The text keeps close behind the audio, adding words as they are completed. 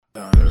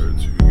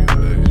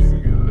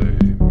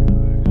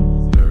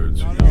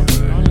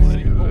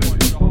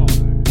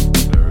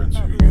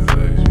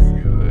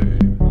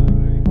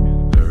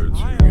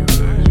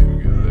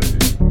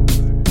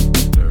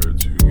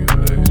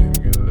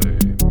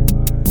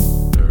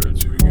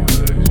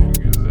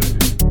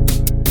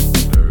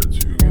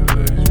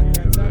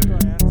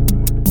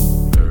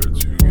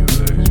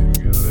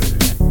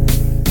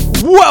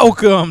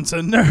Welcome to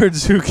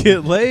Nerds Who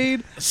Get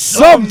Laid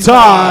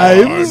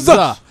Sometimes.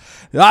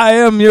 I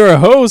am your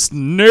host,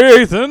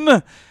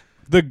 Nathan,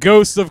 the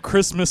ghost of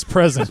Christmas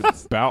present.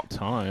 About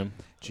time.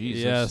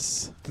 Jesus.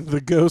 Yes. The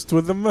ghost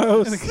with the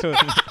most.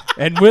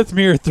 And with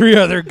me are three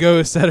other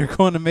ghosts that are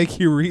going to make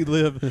you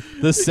relive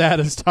the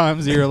saddest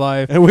times of your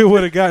life. And we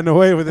would have gotten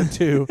away with it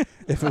too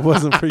if it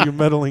wasn't for you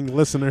meddling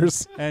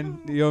listeners. And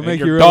you'll And make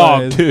your you dog,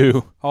 realize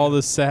too. all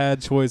the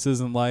sad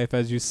choices in life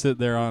as you sit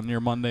there on your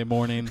Monday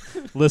morning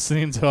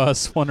listening to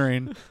us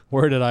wondering,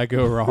 where did I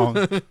go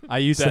wrong? I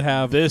used to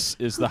have This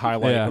is the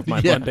highlight Yeah. of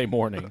my Yeah. Monday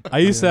morning. I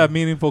used to have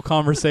meaningful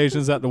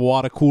conversations at the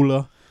water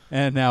cooler,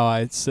 and now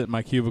I sit in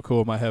my cubicle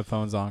with my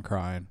headphones on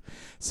crying.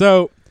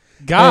 So,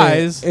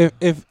 guys, Hey,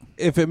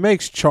 if it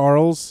makes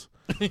Charles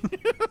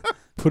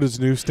put his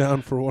noose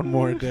down for one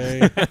more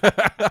day,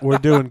 we're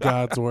doing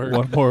God's work.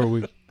 one more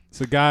week.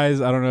 So,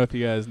 guys, I don't know if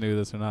you guys knew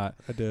this or not,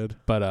 I did.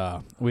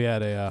 but we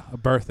had a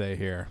birthday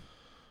here.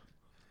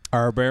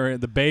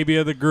 The baby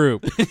of the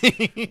group,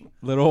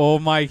 little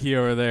old Mikey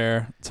over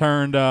there,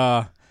 turned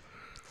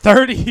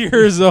 30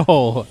 years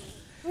old.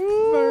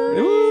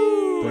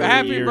 Woo! 30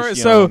 Happy years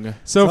birthday! young.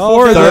 So all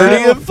for good. that,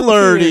 30 and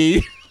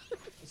flirty.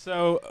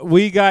 so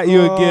we got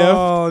you a gift.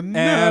 Oh, no.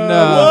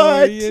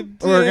 And, You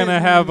We're going to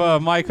didn't.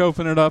 have Mike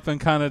open it up and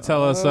kind of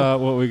tell us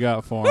what we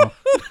got for him.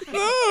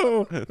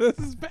 No, this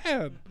is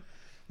bad.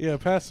 Yeah,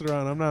 pass it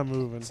around. I'm not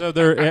moving. So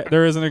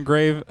there is an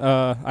engraved,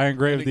 I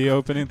engraved the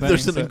opening thing.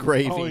 There's an so-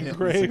 engraving. Oh, It's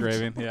engraved.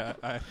 engraving, yeah.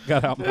 I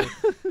got out my...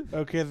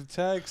 Okay, the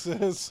tag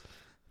says,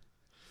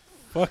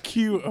 "Fuck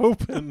you,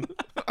 open."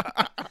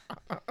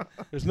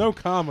 There's no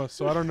comma,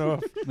 so I don't know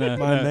if No,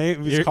 My no.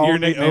 name is your calling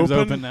me nickname's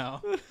open? open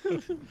now.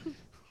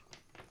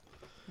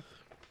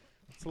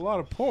 it's a lot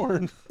of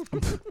porn.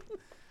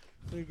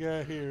 We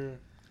got here.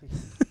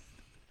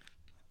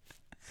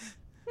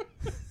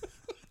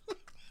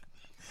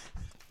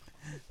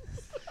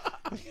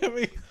 I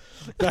mean,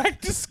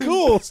 Back to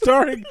School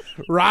starring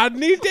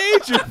Rodney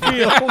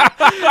Dangerfield.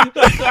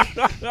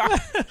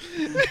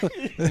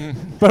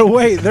 But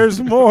wait, there's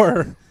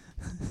more.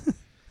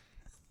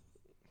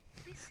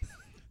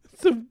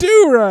 Some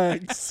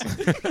do-rags.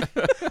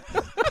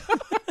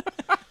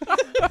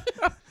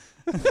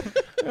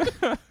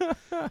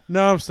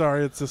 No, I'm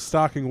sorry. It's a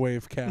stocking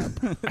wave cap.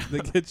 To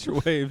get your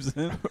waves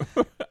in.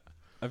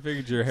 I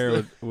figured your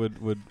hair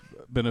would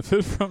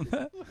benefit from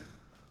that.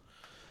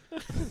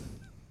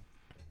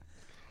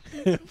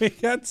 We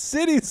got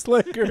City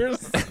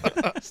Slickers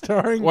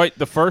starring Wait,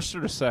 the first or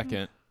the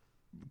second?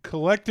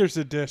 Collector's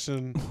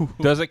Edition.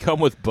 Does it come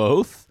with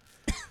both?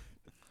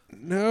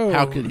 No.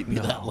 How could he be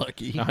that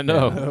lucky? I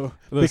know. No.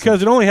 Listen.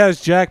 Because it only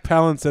has Jack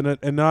Palance in it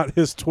and not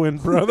his twin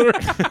brother.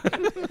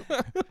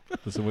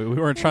 Listen, we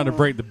weren't trying to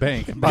break the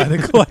bank and buy the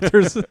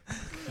collectors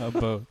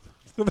both.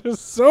 There's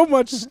so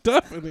much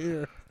stuff in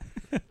here.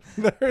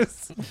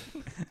 There's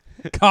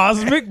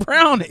Cosmic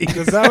Brownie.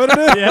 Is that what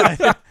it is?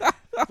 Yeah.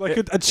 Like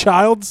a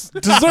child's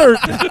dessert.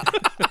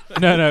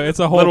 No, it's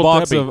a whole Little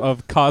box Debbie.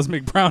 of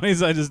cosmic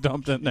brownies I just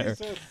dumped in there.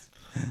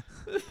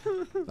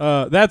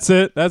 That's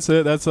it. That's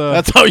That's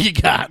all you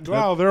got.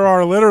 Wow, there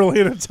are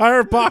literally an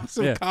entire box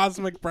of Yeah.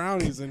 cosmic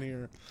brownies in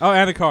here. oh,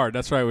 and a card.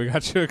 That's right. We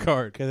got you a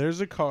card. Okay, there's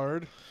a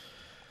card.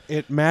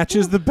 It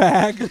matches the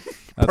bag.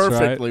 That's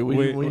Perfectly.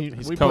 Right.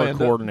 He's We color planned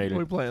coordinated. it.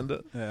 We planned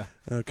it. Yeah.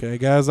 Okay,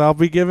 guys, I'll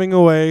be giving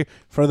away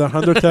for the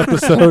 100th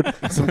episode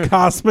some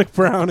cosmic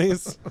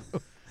brownies.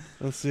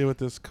 Let's see what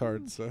this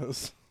card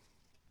says.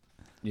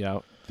 Yeah.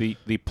 The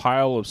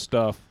pile of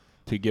stuff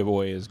to give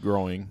away is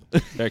growing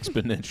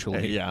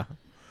exponentially. Yeah.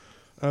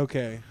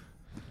 Okay.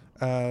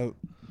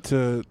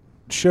 To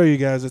show you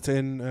guys, it's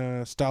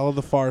in style of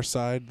the Far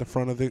Side, the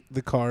front of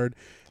the card,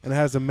 and it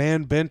has a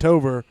man bent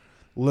over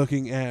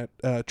looking at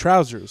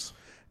trousers.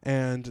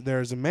 And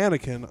there's a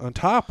mannequin on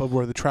top of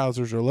where the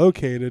trousers are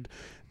located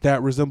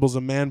that resembles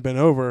a man bent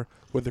over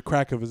with the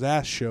crack of his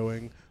ass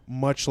showing,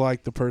 much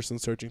like the person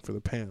searching for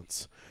the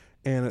pants.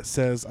 And it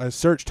says, "I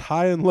searched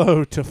high and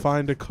low to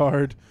find a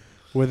card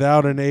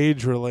without an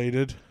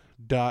age-related ...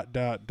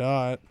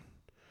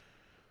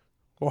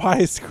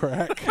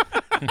 wisecrack.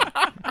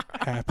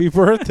 Happy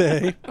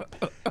birthday."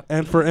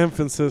 And for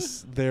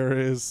emphasis, there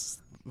is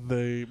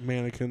the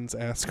mannequin's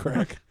ass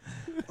crack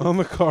on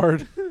the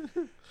card.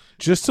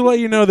 Just to let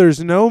you know,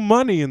 there's no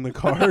money in the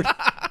card.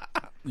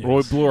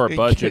 Roy blew our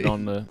budget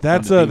on the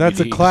That's on the that's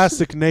a DVDs.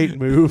 classic Nate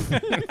move.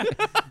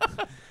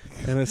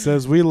 And it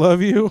says, "We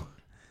love you."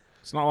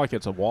 It's not like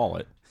it's a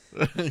wallet.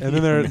 And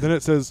then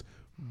it says,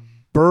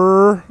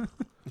 "Burr,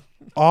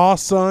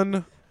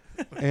 Awesome,"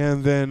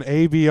 and then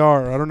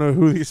ABR. I don't know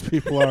who these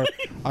people are.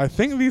 I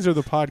think these are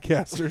the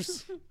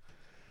podcasters.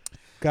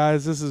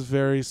 Guys, this is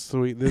very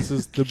sweet. This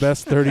is the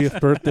best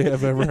 30th birthday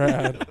I've ever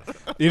had.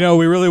 You know,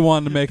 we really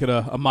wanted to make it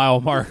a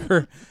mile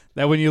marker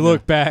that when you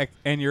look back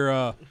and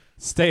you're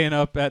staying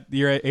up at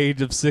your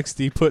age of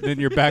 60, putting in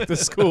your back to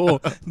school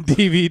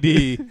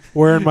DVD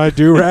Wearing my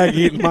do-rag,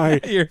 eating my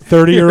Your-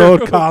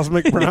 30-year-old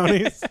cosmic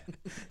brownies.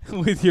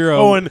 with your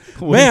Oh, and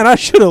man, I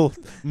should have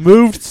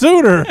moved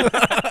sooner.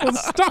 the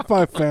stuff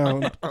I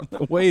found.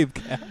 The wave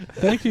cap.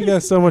 Thank you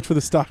guys so much for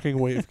the stocking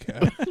wave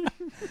cap.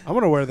 I'm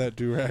gonna wear that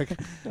do-rag.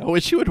 I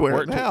wish you would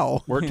wear it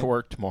now. Work to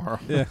work tomorrow.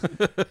 Yeah.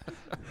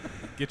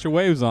 Get your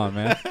waves on,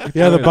 man.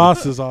 Yeah, the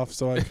boss is off,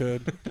 so I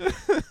could.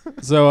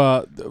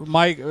 So,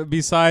 Mike,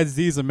 besides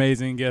these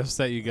amazing gifts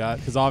that you got,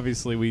 because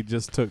obviously we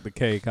just took the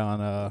cake on,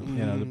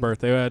 the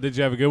birthday. Did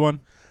you have a good one?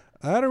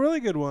 I had a really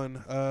good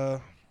one.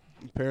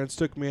 Parents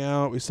took me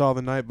out. We saw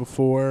the night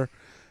before.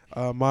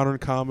 Modern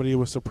comedy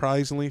with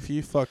surprisingly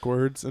few fuck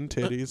words and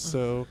titties,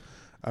 so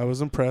I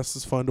was impressed.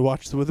 It's fun to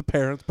watch with the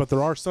parents, but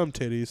there are some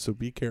titties, so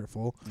be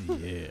careful.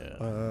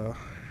 Yeah.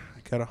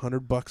 I got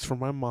 $100 from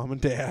my mom and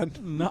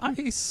dad,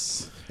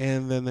 Nice.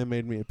 and then they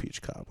made me a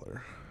peach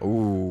cobbler.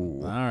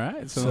 Ooh. All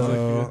right. So,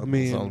 I Sounds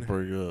mean,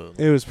 pretty good.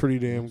 it was pretty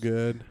damn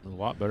good. A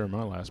lot better than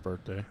my last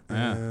birthday.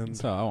 Yeah. And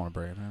So I want to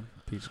bring it, man.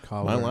 Peach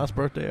cobbler. My last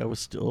birthday, I was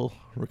still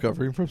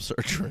recovering from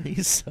surgery,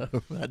 so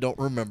I don't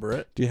remember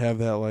it. do you have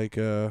that like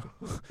Well,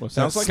 it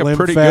sounds that like a Slim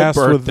pretty Fast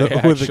good with birthday.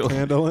 with a actually,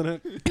 candle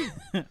in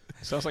it?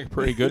 sounds like a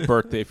pretty good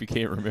birthday if you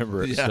can't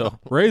remember it. Yeah. Still,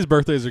 Ray's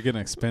birthdays are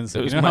getting expensive.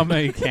 It You was know my- how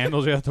many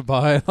candles you have to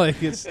buy?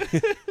 Like it's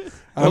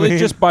I well, mean, they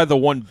just buy the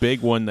one big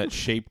one that's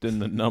shaped in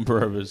the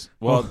number of his.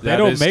 Well, they that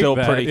don't is make still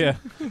that. pretty. Yeah.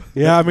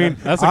 yeah, I mean,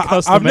 That's a I've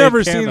custom-made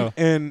never candle.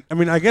 seen, and I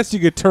mean, I guess you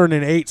could turn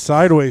an 8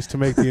 sideways to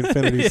make the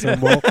infinity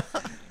symbol.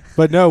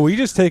 But no, we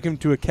just take him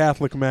to a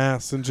Catholic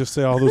mass and just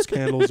say all those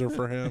candles are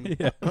for him.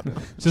 Yeah.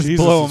 Just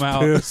Jesus blow is them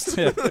out. pissed.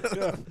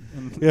 Yeah.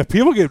 Yeah,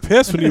 people get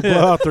pissed when you blow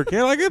out their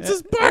candle. Like, it's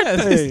his Yeah,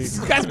 birthday. it's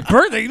this guy's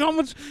birthday. You know how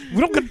much we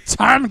don't get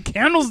time and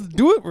candles to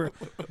do it. We're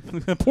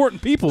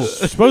important people. You're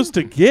supposed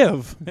to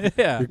give.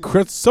 Yeah.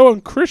 It's so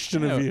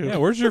unchristian Yeah, of you. yeah,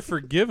 where's your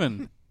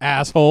forgiven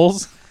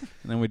assholes?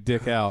 And then we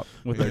dick out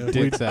with Yeah, our we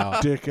dicks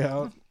out. Dick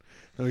out.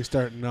 And we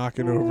start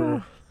knocking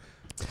over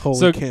holy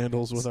So-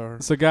 candles with our.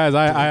 So, guys,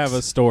 I have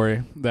a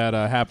story that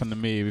happened to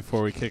me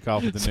before we kick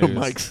off with the So news.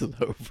 Mike's it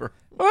over.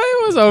 Well,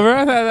 it was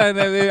over.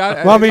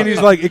 Well, I mean,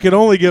 he's like, it could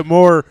only get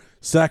more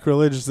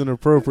sacrilegious and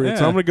appropriate.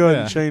 So Yeah, I'm going to go ahead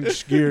yeah. and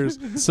change gears.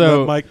 So,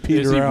 let Mike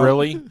Peter Is he out.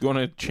 really going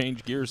to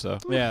change gears though?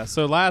 yeah.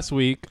 So last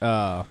week,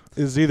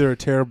 Is either a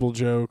terrible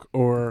joke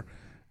or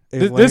a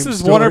this lame is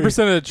story.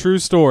 100% a true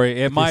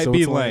story. It might so be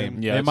it's lame.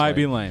 lame. Yeah, it it's might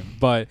be lame. lame,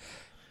 but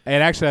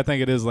and actually I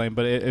think it is lame.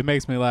 But it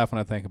makes me laugh when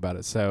I think about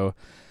it. So.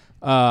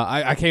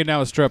 I came down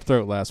with strep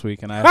throat last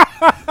week, and I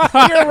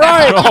You're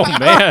right. Oh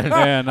man,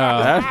 and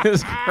that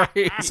is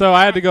great. so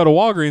I had to go to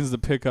Walgreens to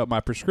pick up my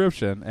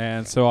prescription,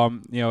 and so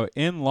I'm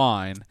in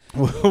line.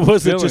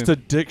 Was it just a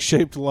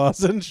dick-shaped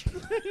lozenge?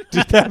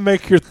 Did that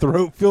make your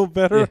throat feel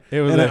better? Yeah,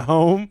 it was and a- at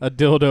home? A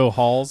dildo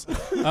Halls,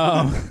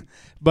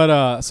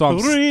 but so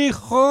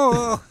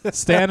I'm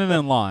standing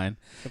in line,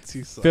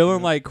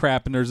 feeling like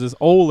crap, and there's this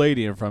old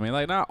lady in front of me,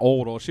 like not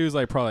old, she was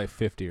like probably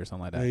 50 or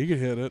something like Yeah, that, you could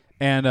hit it.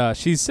 and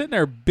she's sitting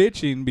there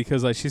bitching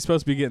because like she's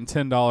supposed to be getting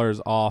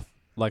 $10 off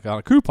like on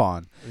a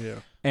coupon, Yeah.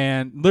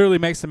 and literally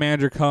makes the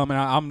manager come, and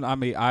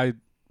I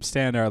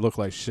stand there, I look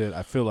like shit,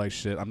 I feel like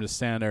shit, I'm just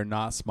standing there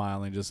not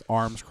smiling, just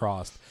arms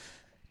crossed,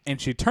 and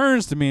she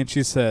turns to me and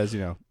she says,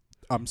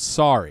 I'm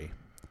sorry.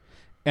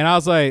 And I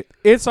was like,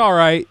 it's all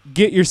right.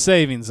 Get your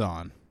savings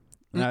on.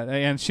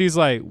 And she's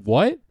like,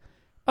 what?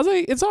 I was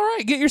like, it's all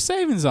right. Get your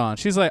savings on.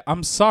 She's like,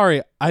 I'm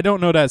sorry. I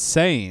don't know that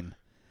saying.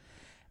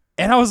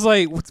 And I was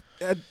like,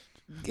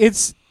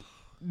 it's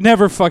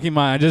never fucking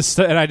mine.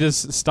 I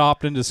just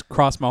stopped and just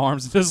crossed my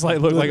arms and just like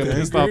looked like a Looked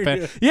pissed off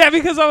angry. fan. Yeah,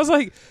 because I was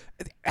like,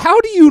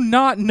 how do you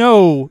not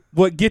know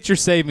what get your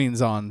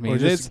savings on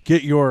means? Or just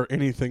get your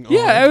anything on.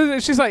 Yeah,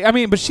 she's like,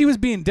 but she was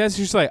being dead.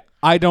 She's like,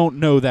 I don't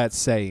know that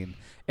saying,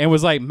 and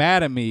was like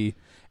mad at me.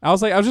 I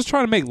was like, I was just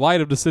trying to make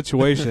light of the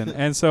situation,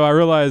 and so I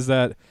realized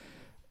that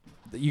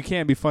you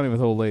can't be funny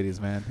with old ladies,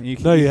 man.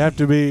 No, you have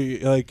to be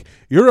like,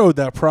 you're owed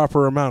that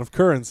proper amount of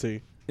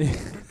currency.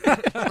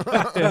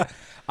 Yeah.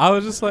 I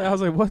was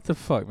like, what the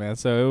fuck, man?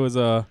 So it was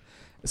a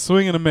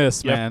swing and a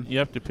miss, man. You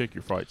have to pick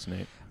your fights,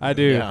 Nate. I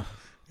do. Yeah.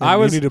 I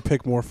And was- You need to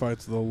pick more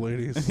fights with old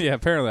ladies. Yeah,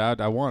 apparently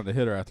I wanted to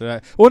hit her after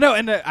that. Well, no,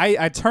 and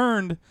I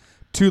turned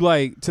to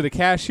the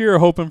cashier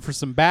hoping for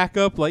some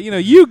backup, like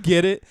you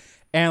get it,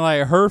 and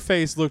like her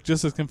face looked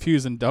just as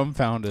confused and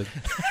dumbfounded.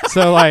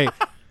 So like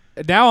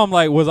now I'm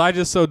like, was I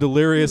just so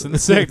delirious and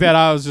sick that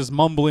I was just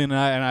mumbling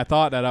and I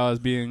thought that I was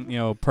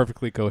being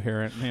perfectly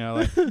coherent.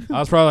 Like I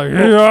was probably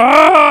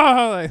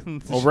like,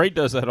 Well, Ray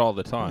does that all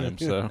the time.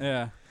 So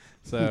yeah.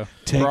 So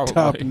Tank Probably.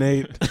 top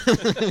Nate.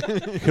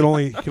 You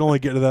can only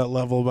get to that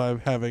level by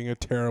having a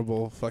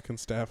terrible fucking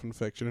staph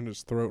infection in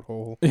his throat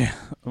hole.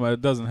 well,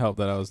 it doesn't help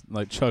that I was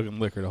like chugging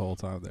liquor the whole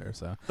time there.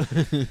 So,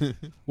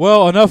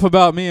 well, enough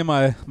about me and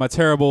my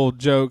terrible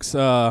jokes.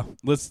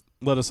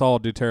 Let us all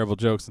do terrible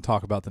jokes and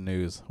talk about the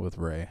news with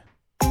Ray.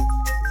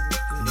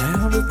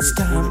 Now it's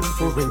time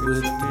for Ray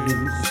with the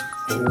news.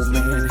 Old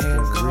man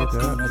Hancock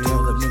gonna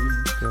tell the news.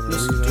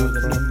 Listen to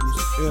the news.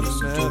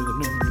 Listen to the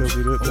news. Because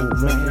he didn't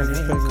Old make man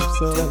anything Hancock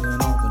himself.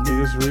 telling all the He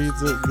news. just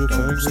reads it, gets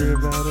Don't angry say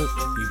about it.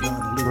 You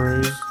gonna Ray,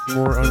 lose.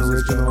 more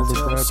unoriginal than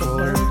Tell Brad some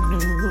Buller.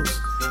 news.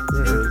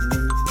 Ray.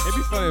 It'd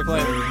be funny if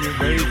like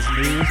Ray's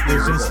news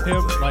was just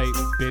him like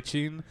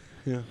bitching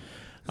Yeah.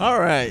 All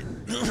right.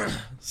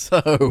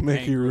 So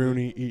Mickey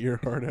Rooney, eat your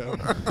heart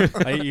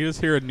out. You just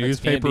hear a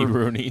newspaper. Andy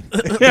Rooney.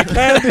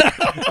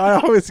 I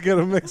always get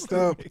them mixed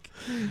up.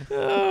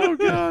 oh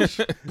gosh.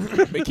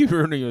 Mickey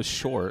Rooney was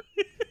short.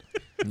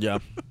 Yeah.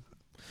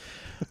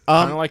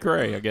 Kind of like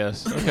Ray, I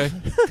guess. Okay,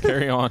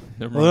 carry on.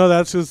 Never Well, mind. no,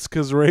 that's just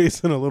because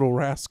Ray's in a little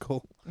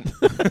rascal.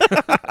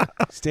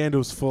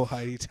 Stando's full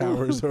height. He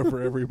towers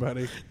over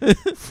everybody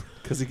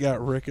because he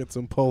got rickets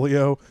and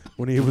polio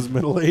when he was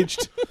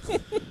middle-aged.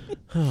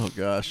 Oh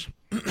gosh.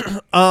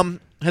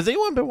 Has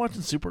anyone been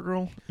watching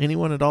Supergirl?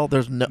 Anyone at all?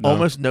 There's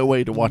almost no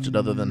way to watch it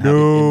other than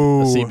having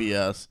a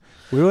CBS.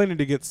 We really need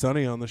to get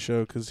Sonny on the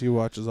show because he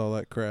watches all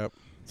that crap.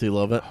 Do you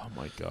love it? Oh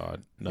my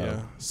God, no.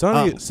 Yeah,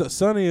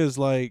 Sonny is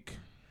like,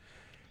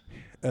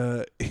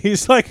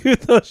 he's like who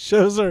those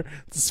shows are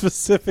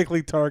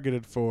specifically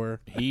targeted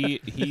for. He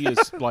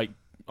is like,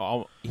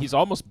 he's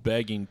almost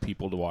begging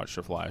people to watch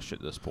The Flash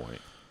at this point.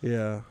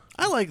 Yeah,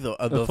 I like the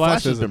Flash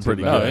Flash has isn't been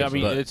pretty too No, bad. good. I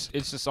mean but- it's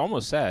just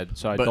almost sad,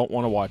 so I but- don't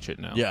want to watch it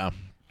now. yeah.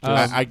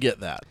 Um, I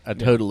get that. I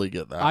totally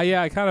get that.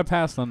 I kind of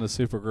passed on the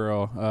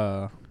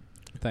Supergirl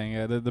thing.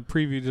 The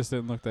preview just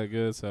didn't look that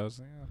good, so I was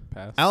like,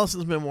 pass.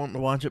 Allison's been wanting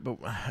to watch it, but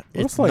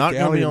it's it's like not going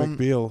to Ally be on.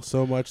 McBeal.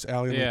 So much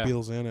Ally Yeah.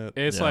 McBeal's in it.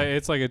 It's Yeah.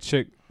 like a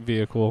chick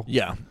vehicle.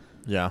 Yeah,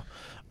 yeah.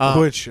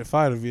 Which, if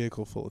I had a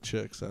vehicle full of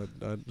chicks,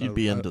 You'd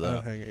be into that.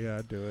 I'd hang it. Yeah,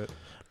 I'd do it.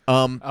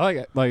 I like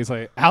it. Like it's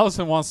like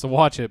Allison wants to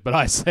watch it, but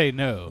I say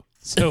no,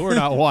 so we're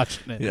not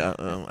watching it. Yeah,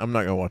 I'm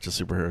not going to watch a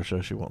superhero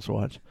show she wants to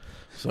watch.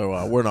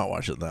 So we're not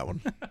watching that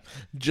one.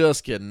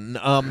 Just kidding.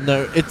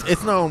 No,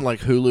 it's not on like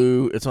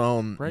Hulu. It's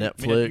on Right? Man,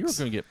 Netflix. you're going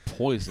to get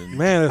poisoned.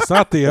 Man, it's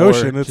not the Or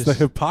ocean; it's the just-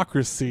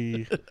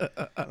 hypocrisy.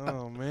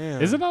 Oh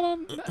man, Is it not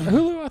on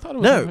Hulu? I thought it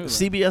was No, on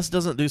Hulu. CBS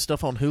doesn't do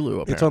stuff on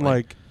Hulu. Apparently. It's on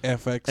like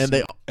FX And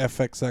they-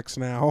 FXX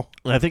now,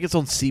 I think it's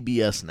on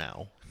CBS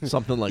now,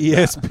 something like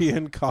that.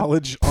 ESPN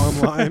College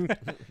Online,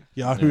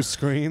 Yahoo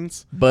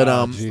Screens. But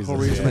Oh, The Jesus, whole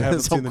reason yeah. I haven't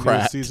It's seen all the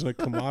cracked. newest season of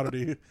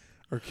Commodity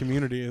or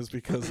Community is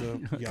because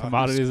of Yahoo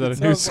Commodities at a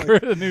Screens. I news.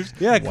 was like, news.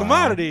 yeah, Wow.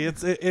 Commodity.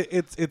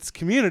 It's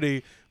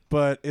Community,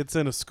 but it's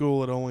in a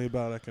school at only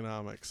about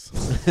economics.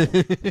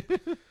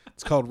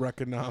 It's called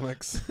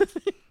Reconomics.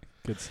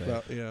 Good save.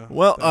 But, yeah.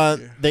 Well,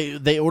 thank you.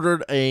 they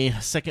ordered a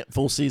second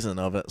full season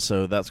of it,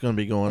 so that's going to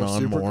be going Of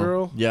on more.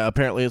 Supergirl? Yeah,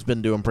 apparently it's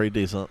been doing pretty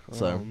decent. Oh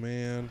So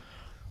man,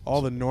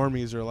 all the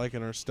normies are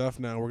liking our stuff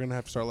now. We're gonna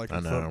have to start liking I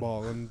know.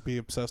 football and be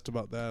obsessed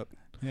about that.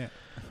 Yeah.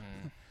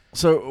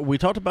 so we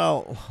talked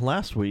about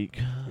last week.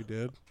 We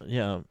did.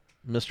 Yeah,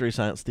 Mystery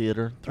Science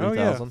Theater 3000.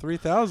 Oh yeah,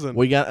 3,000.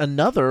 We got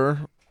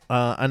another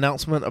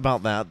announcement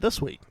about that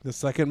this week. The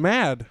second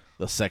Mad,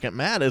 The second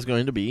Mad is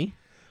going to be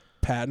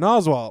Patton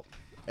Oswalt.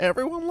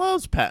 everyone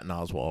loves Patton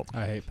Oswalt.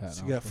 I hate Pat.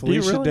 So you got Oswalt. Do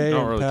you Felicia really? Day Don't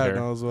and really Patton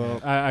care.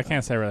 Oswalt. I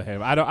can't say I really hate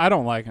him. I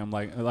don't like him.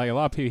 Like a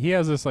lot of people, he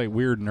has this like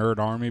weird nerd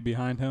army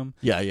behind him.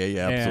 Yeah,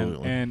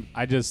 absolutely. And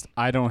I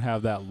don't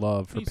have that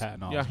love for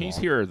Patton Oswalt. Yeah, he's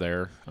here or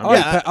there. I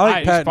like, I like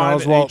he's Patton fine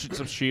with Oswalt. Agents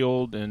of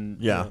S.H.I.E.L.D.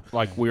 and Yeah.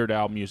 like Weird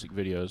Al music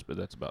videos, but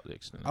that's about the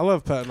extent. I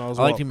love Patton Oswalt.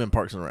 I liked him in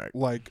Parks and Rec.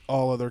 Like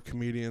all other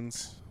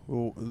comedians.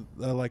 Well,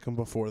 I like him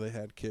before they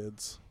had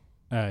kids.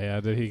 Oh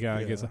yeah, did he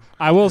kind of Yeah. get?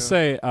 I will Yeah.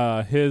 say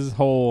his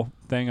whole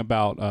thing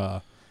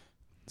about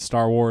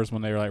Star Wars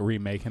when they were like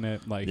remaking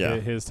it, like Yeah.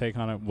 his take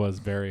on it was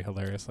very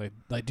hilarious.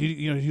 Like do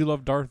you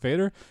love Darth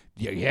Vader?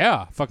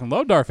 Yeah, fucking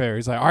love Darth Vader.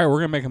 He's like, all right, we're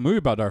gonna make a movie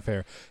about Darth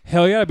Vader.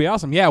 Hell yeah, that'd be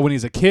awesome. Yeah, when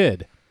he's a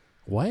kid.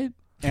 What?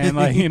 And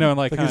like like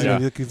Like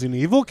kind he's an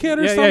evil kid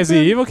or yeah, something. yeah, he's the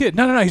evil kid.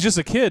 No, he's just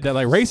a kid that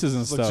like races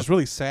and It's stuff. just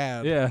really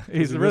sad. Yeah, 'Cause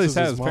he's he really misses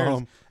sad. his His parents.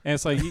 mom. And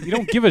it's like you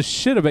don't give a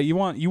shit about you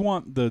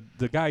want the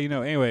guy you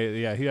know. Anyway,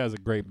 yeah, he has a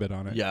great bit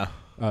on it. Yeah.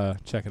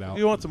 Check it out.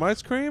 You want some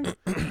ice cream?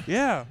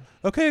 Yeah.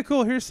 Okay,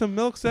 cool. Here's some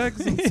milks, eggs,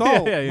 and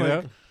salt. Yeah, you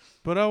know.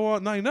 But I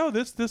want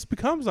this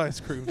becomes ice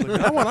cream. It's like,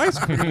 I want ice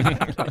cream.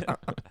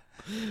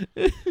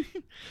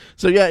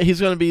 So yeah, he's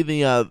going to be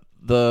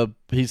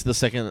he's the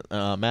second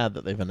Mad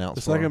that they've announced.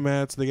 The for second him.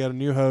 match, they got a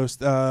new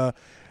host.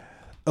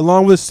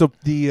 Along with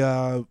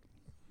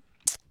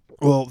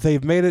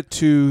they've made it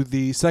to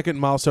the second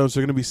milestone. So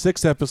they're going to be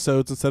 6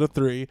 episodes instead of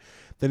 3.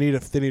 They need a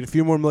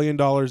few more $1 million.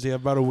 They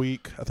have about a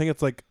week. I think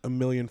it's like $1.5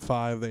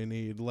 million they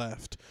need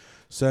left.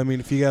 So I mean,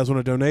 if you guys want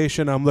a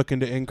donation, I'm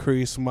looking to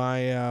increase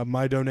my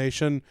my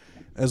donation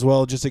as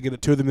well, just to get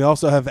it to them. They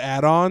also have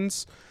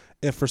add-ons.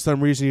 If for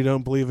some reason you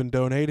don't believe in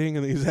donating,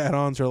 and these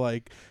add-ons are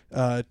like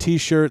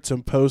T-shirts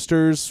and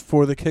posters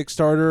for the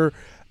Kickstarter,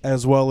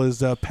 as well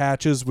as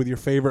patches with your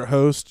favorite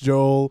host,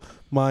 Joel,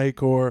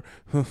 Mike, or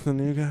the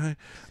new guy.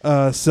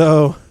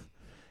 So,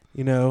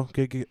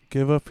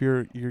 give up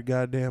your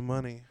goddamn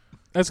money.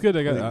 That's good.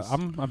 They got. Please.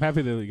 I'm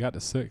happy that they got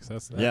to 6.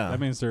 That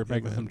means they're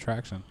making man. some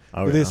traction.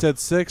 Oh, But yeah. they said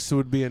 6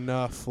 would be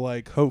enough,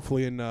 like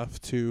hopefully enough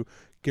to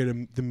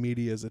get the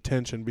media's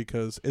attention,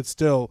 because it's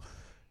still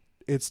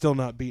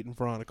not beating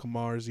Veronica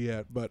Mars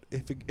yet. But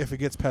if it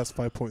gets past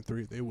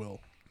 5.3, they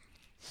will.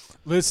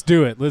 Let's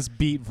do it. Let's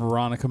beat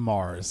Veronica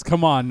Mars.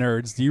 Come on,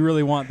 nerds. Do you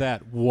really want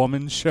that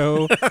woman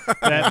show,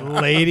 that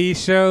lady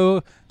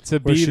show to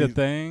Where be the she-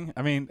 thing?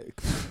 I mean,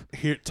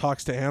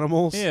 talks to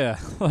animals. Yeah,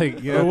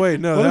 like Oh wait,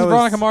 no, what that is was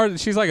Veronica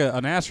Mars? She's like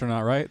an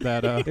astronaut, right?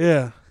 That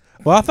Yeah.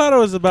 Well, I thought it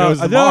was about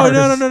Goes to no,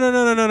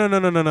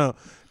 Mars. no.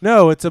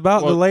 No, it's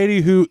about the Well,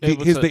 lady who it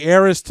was is a- the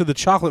heiress to the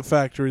chocolate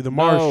factory, the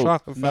Mars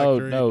chocolate no,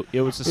 factory. no.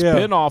 It was a Yeah.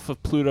 spin-off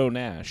of Pluto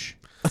Nash.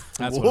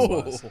 that's what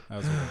it was.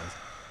 That's what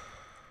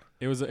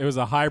it was. It was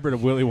a hybrid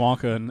of Willy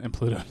Wonka and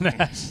Pluto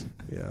Nash.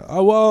 Yeah.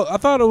 Well, I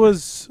thought it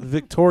was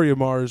Victoria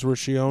Mars, where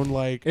she owned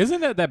like.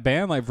 Isn't it that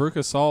band like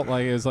Veruca Salt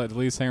like is like the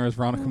lead singer is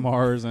Veronica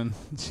Mars and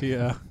she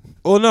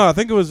Well, no, I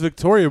think it was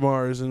Victoria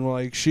Mars, and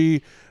like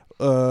she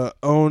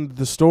owned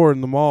the store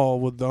in the mall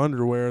with the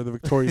underwear, the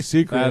Victoria's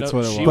Secret. That's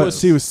what it She But was.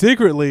 she was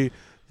secretly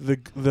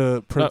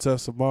the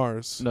Princess of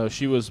Mars. No,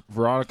 she was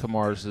Veronica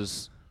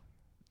Mars's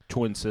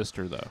twin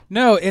sister, though.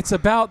 No, it's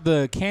about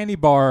the candy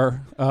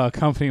bar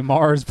company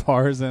Mars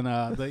bars and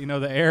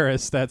the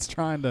heiress that's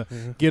trying to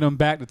get them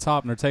back to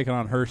top and they're taking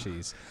on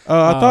Hershey's.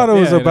 I thought it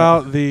was yeah,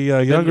 about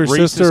the younger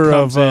Reese's sister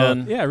comes of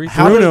in. Yeah, Reese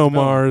Bruno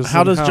Mars.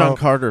 How and does John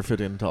Carter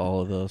fit into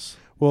all of this?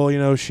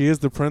 Well, she is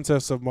the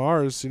Princess of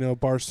Mars,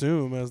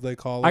 Barsoom, as they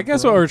call her. I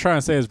guess what we're trying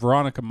to say is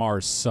Veronica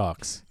Mars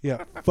sucks.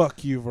 Yeah,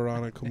 fuck you,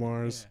 Veronica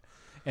Mars.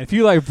 And if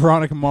you like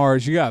Veronica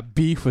Mars, you got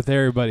beef with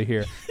everybody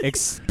here,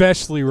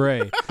 especially Ray.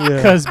 Yeah.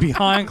 Because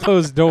behind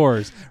closed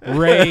doors,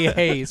 Ray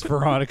hates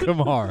Veronica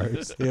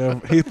Mars. Yeah,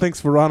 he thinks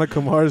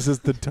Veronica Mars is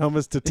the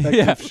dumbest detective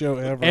Yeah. show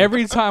ever.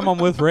 Every time I'm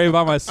with Ray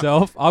by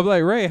myself, I'll be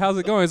like, Ray, how's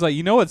it going? He's like,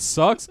 you know what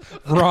sucks?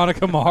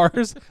 Veronica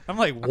Mars. I'm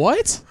like,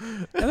 what?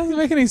 That doesn't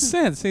make any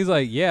sense. He's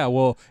like, yeah,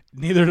 well,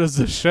 neither does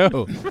the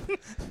show.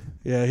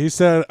 Yeah, he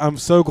said, "I'm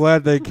so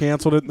glad they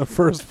canceled it in the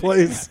first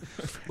place."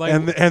 Like,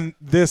 and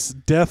this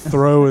death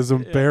throw is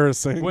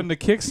embarrassing. when the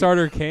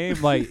Kickstarter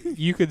came, like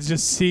you could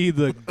just see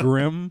the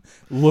grim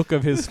look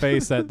of his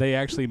face that they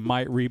actually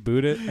might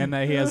reboot it and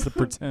that he has to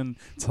pretend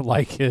to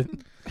like it.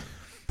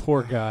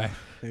 Poor guy.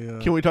 Yeah.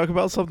 Can we talk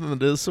about something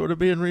that is sort of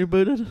being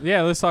rebooted?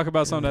 Yeah, let's talk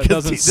about something that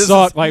 'Cause doesn't this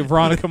suck is- like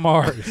Veronica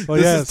Mars. Well,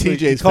 This yeah, is so you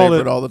TJ's call favorite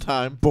it all the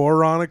time.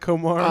 Boronica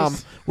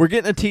Mars, We're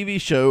getting a TV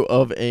show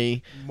of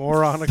a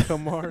Moronica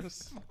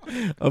Mars.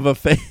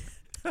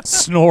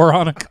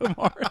 Snoreronica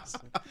Mars.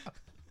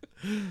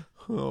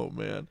 Oh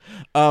man.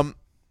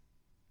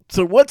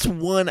 So what's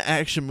one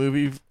action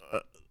movie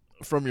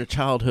from your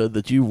childhood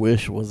that you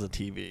wish was a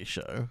TV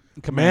show?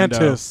 Commando.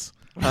 Mantis.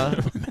 Huh?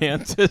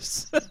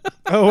 Mantis.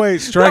 Oh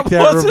wait, strike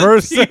that. was a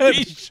Reverse TV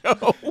that.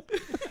 show.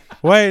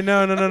 Wait,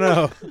 no.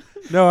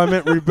 No, I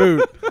meant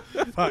reboot.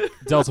 Fuck.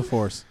 Delta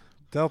Force.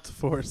 Delta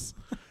Force.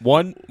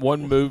 One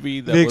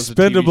movie that The was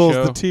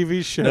Expendables, a the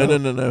TV show. TV show.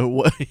 No.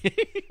 What?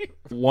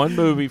 One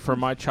movie from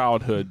my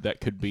childhood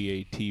that could be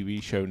a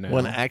TV show now.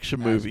 One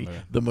action movie.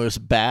 The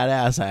most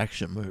badass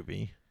action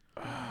movie.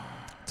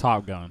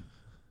 Top Gun.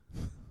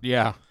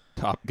 Yeah,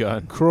 Top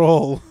Gun.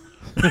 Kroll.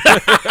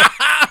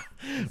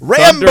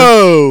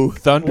 Rambo.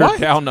 Thunder What?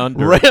 Down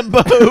Under.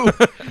 Rambo.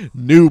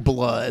 New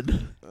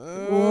Blood.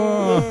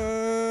 What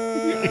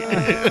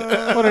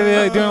are they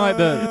like, doing? Like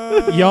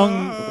the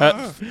young,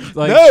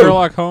 like No.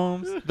 Sherlock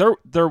Holmes?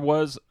 There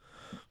was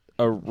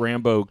a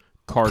Rambo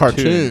cartoon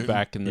Cartoon.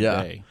 back in the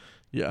Yeah. day.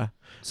 Yeah.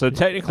 So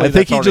technically, I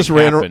think he that's just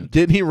already ran. happened.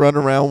 Didn't he run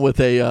around with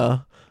a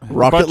A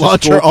rocket bunch of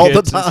launcher school all the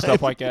kids and time?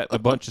 stuff like that. A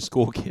bunch of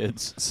school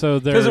kids. So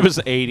Because they're it was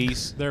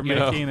 80s. they're you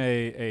know. making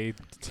a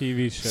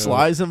TV show.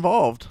 Sly's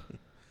involved.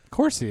 Of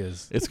course he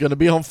is. It's going to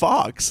be on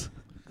Fox.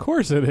 Of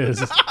course it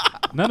is.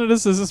 None of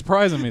this is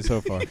surprising me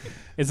so far.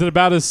 Is it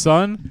about his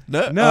son?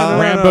 No, No,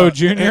 Rambo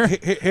Jr.? Here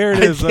it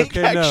I is. think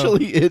Okay, no.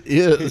 actually it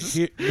is.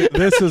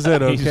 This is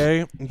it,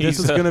 okay? This he's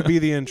is going to be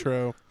the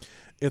intro.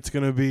 It's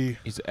going to be...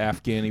 He's an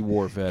Afghani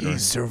war veteran. He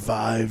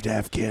survived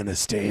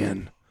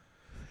Afghanistan.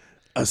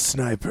 A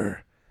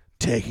sniper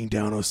taking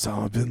down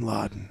Osama bin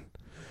Laden.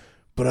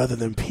 But other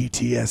than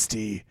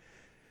PTSD,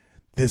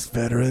 this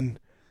veteran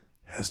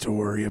has to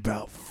worry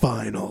about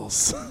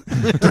finals.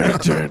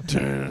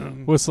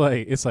 Well,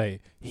 it's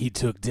like he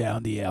took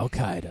down the Al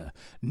Qaeda.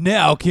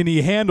 Now can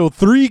he handle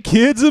 3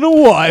 kids and a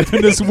wife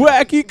in this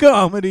wacky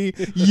comedy,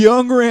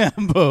 Young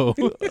Rambo?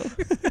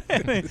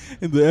 And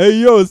hey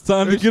yo, it's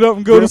time to get up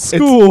and go to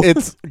school.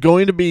 It's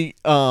going to be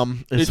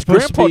It's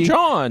supposed Grandpa to be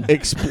John.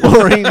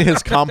 exploring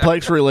his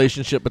complex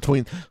relationship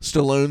between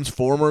Stallone's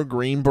former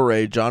Green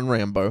Beret John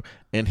Rambo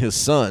and his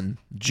son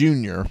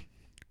Junior,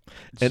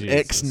 an Jesus.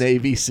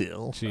 ex-Navy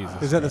SEAL.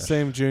 Jesus Is that the Christ.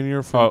 same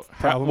Junior from Oh,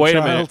 Problem wait a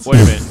Child?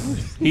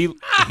 minute.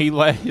 He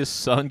let his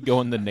son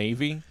go in the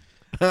Navy.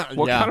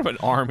 What Yeah. kind of an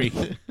army?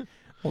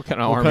 What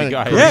kind of What army kind of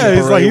guy? Green Yeah, is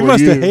he's like, he Beret were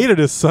must have you? hated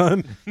his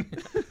son.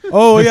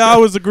 Oh, yeah, I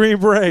was a Green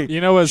Beret. You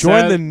know what's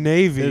Join sad the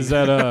Navy. is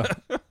that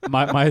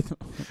my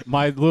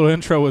little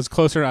intro was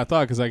closer than I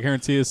thought because I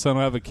guarantee his son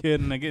will have a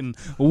kid and they're getting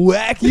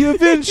wacky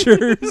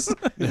adventures.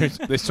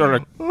 They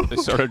start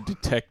a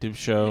detective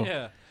show.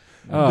 Yeah.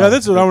 No,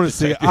 that's what I want to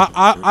see.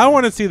 I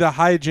want to see the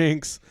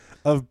hijinks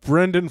of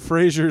Brendan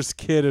Fraser's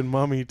kid in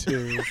Mummy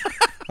 2.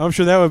 I'm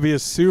sure that would be a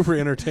super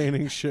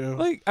entertaining show.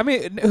 Like, I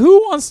mean, who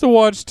wants to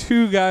watch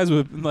 2 guys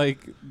with like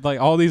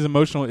all these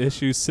emotional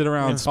issues sit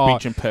around and talk?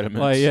 Speech impediments.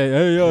 Like, yeah,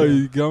 hey, yo,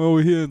 you come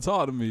over here and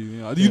talk to me.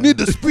 You need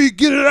to speak,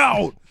 get it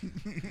out.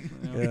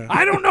 Yeah.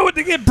 I don't know what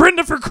to get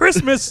Brenda for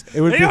Christmas.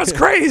 It would It be- was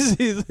crazy.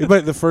 It's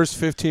like the first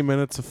 15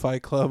 minutes of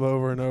Fight Club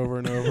over and over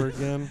and over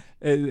again.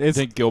 I It's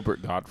think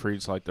Gilbert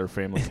Gottfried's like their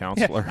family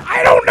counselor.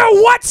 I don't know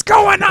what's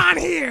going on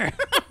here.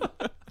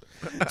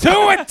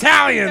 Two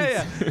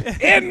Italians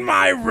in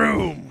my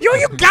room.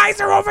 You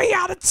guys are over here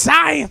all the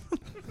time.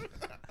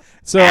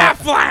 So,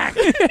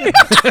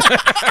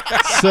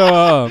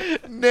 so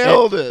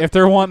Nailed it. if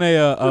they're wanting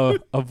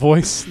a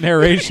voice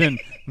narration,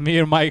 me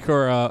and Mike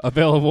are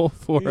available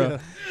for the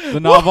My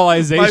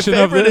novelization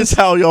of favorite this. is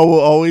how y'all will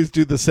always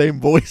do the same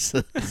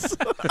voices.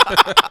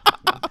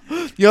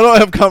 Y'all don't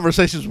have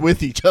conversations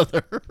with each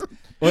other.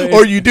 Well,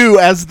 Or you do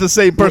as the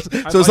same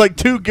person. So it's like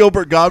two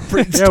Gilbert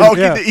Gottfrieds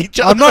talking to each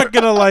other. I'm not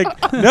gonna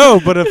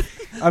but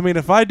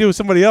if I do with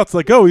somebody else,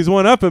 like, oh, he's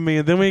one up at me,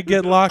 and then we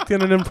get locked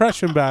in an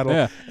impression battle,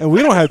 Yeah. and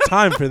we don't have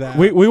time for that.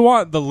 we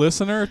want the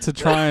listener to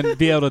try and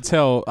be able to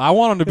tell. I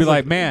want them to be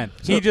like, man,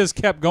 he just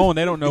kept going.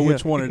 They don't know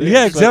which one it is.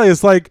 Yeah, exactly.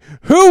 It's like,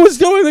 who was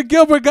doing the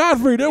Gilbert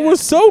Gottfried? It was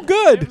so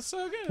good. It was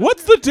so good.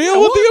 What's the deal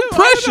with the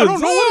impressions? I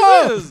don't know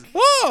what it is.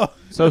 Oh.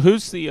 So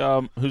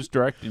who's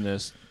directing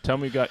this? Tell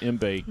me, we got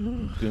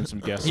Mbae doing some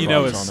guest You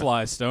know stars it's on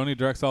Sly Stone. He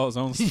directs all his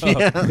own stuff.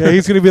 Yeah,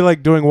 he's gonna be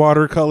like doing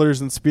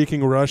watercolors and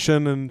speaking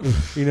Russian, and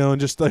and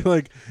just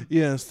like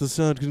yes, the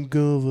sun can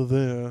go over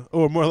there,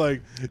 or more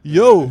like,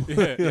 yo,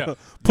 Yeah.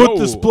 put Yo.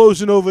 the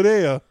explosion over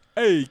there.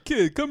 Hey,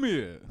 kid, come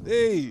here.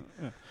 Hey,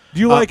 do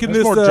you like in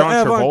That's this more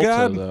John avant Travolta,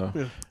 garde? though.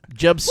 Yeah.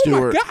 Jeb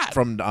Stewart God.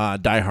 from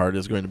Die Hard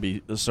is going to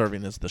be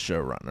serving as the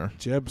showrunner.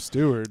 Jeb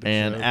Stewart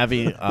And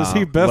Avi is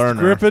he best Lerner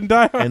grip in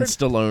Die Hard? and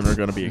Stallone are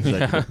going to be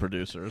executive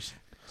producers.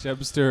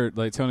 Jeb Stewart,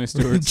 like Tony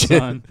Stewart's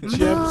son.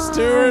 Jeb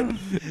Stewart,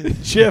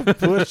 Jeff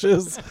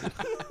Bush's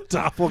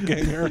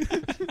doppelganger.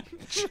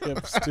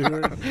 Jeb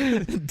Stewart,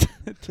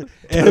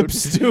 Eb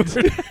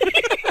Stewart.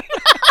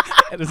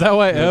 Is that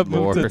why Eb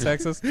moved to Lord.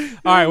 Texas?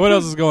 All right, what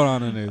else is going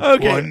on in the news?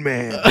 Okay. One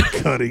man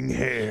cutting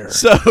hair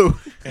So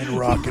and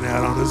rocking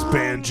out on his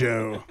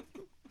banjo.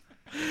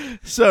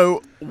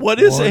 what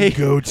is One a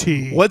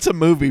goatee? what's a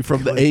movie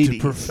from the clipped to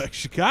 80s?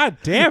 perfection. God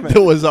damn it!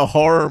 There was a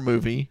horror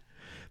movie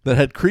that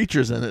had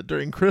creatures in it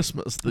during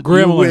Christmas that you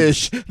Gremlins.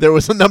 wish there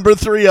was a number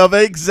 3 of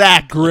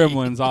exactly.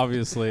 Gremlins,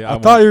 obviously. I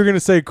thought you were gonna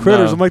say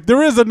critters. No. I'm like,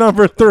 there is a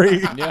number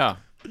 3 Yeah.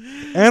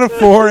 and a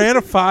 4 and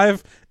a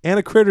 5 and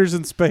a critters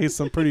in space.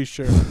 I'm pretty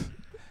sure.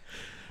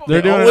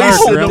 they're doing always another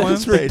send them to Gremlins.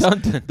 space.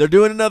 Redundant. They're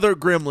doing another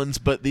Gremlins,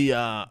 but the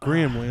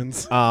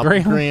Gremlins.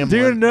 Gremlins.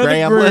 Doing another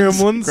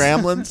Gremlins.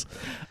 Gremlins.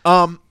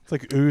 It's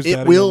like ooze. It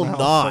out of will your mouth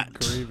like not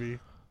gravy.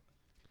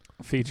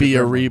 Feature be a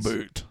Gremlins.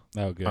 reboot.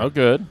 Oh, good. Oh,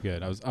 good.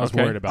 Good. I was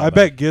Okay. worried about I that.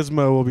 bet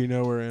Gizmo will be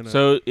nowhere in it.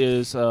 So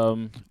is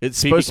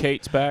It's Phoebe supposed.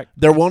 Cates back?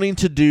 They're wanting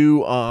to do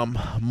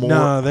more.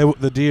 no,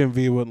 the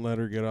DMV wouldn't let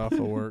her get off of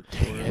work.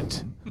 for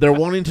it. They're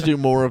wanting to do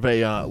more of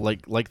a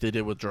like they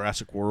did with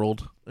Jurassic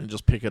World and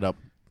just pick it up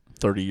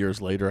 30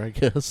 years later, I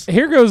guess.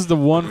 Here goes the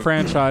one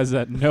franchise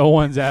that no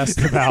one's asked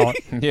about,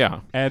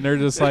 Yeah. and they're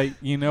just like,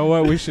 you know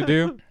what we should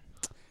do?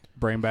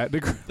 Bring back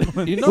the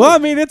Gremlins. You know Well, I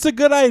mean, it's a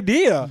good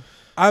idea.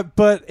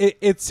 But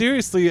it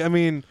seriously, I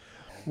mean,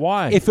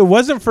 why? if it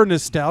wasn't for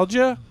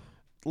nostalgia,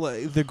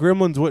 the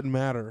Gremlins wouldn't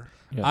matter.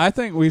 I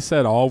think we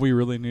said all we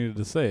really needed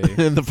to say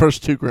In the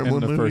first two in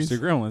Gremlin the movies. first two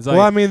Gremlins. Well,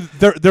 I mean,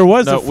 there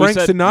was No, a we Frank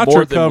said more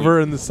Sinatra than cover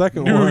in the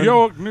second one. New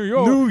York, New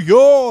York. New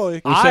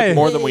York. we said I-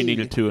 more than we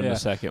needed to in Yeah. the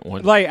second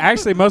one. Like,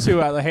 actually, most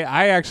people, hey,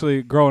 I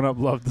actually, growing up,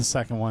 loved the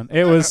second one.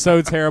 It was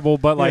so terrible,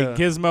 but, like,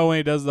 Yeah. Gizmo, when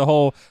he does the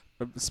whole,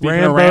 speaking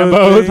Rambo of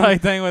Rambo, thing,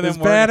 like, thing with it's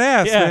him. where-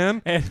 badass, yeah,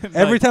 man. and,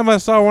 Every like, time I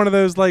saw one of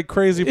those like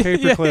crazy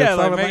paper yeah, clips, yeah, I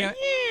like, was making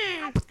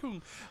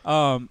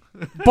like,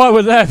 but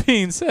with that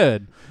being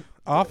said,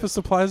 office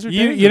supplies are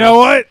you dangerous. know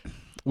what?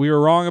 We were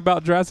wrong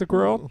about Jurassic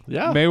World.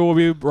 Yeah. Maybe we'll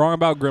be wrong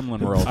about Gremlin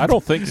World. I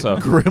don't think so.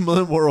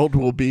 Gremlin World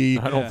will be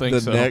I don't think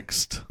the so.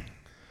 next,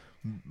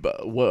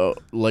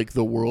 like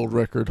the world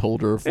record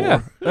holder for.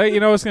 Yeah, you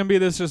know it's gonna be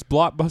this just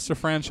blockbuster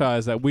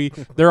franchise that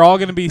they're all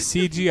gonna be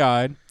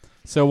CGI'd,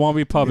 so it won't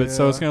be puppets,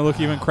 so Yeah. it's gonna look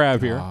even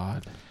crappier.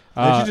 God.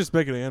 They should just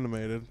make it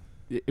animated.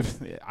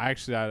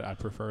 I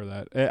prefer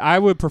that. I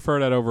would prefer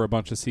that over a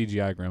bunch of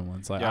CGI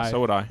Gremlins. Like, Yeah, so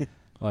would I.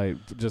 like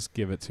just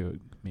give it to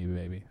me,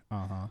 baby.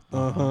 All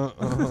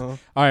All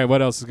right,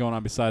 what else is going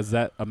on besides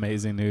that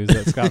amazing news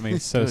that's got me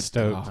so Good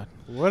stoked? God.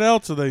 What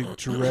else are they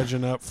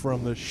dredging up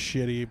from the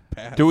shitty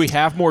past? Do we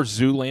have more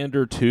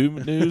Zoolander 2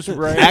 news,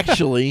 Ray?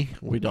 Actually,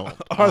 we don't.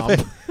 Are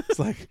they? It's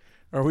like,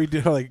 are we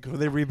doing like? Are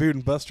they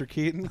rebooting Buster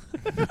Keaton?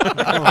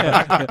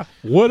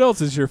 What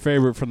else is your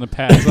favorite from the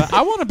past? Like,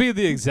 I want to be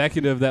the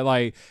executive that,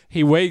 like,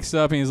 he wakes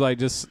up and he's like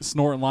just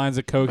snorting lines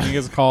of coke and he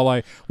gets a call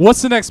like,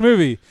 "What's the next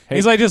movie?"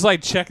 He's like just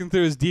like checking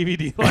through his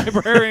DVD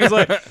library and he's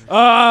like,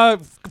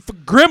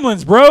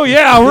 Gremlins, bro.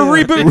 Yeah,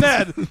 we're rebooting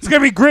that. It's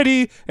gonna be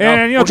gritty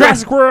and we're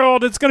Jurassic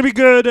World. It's gonna be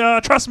good.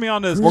 Trust me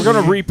on this. We're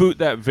going to reboot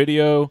that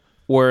video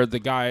where the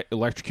guy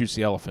electrocutes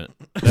the elephant.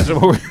 That's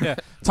what we're. Yeah.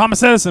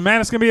 Thomas Edison,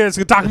 man, it's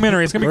a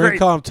documentary. It's gonna be We're gonna great.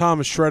 call him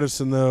Thomas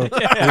Shredison though.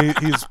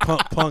 He's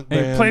punk And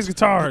he band. plays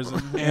guitars.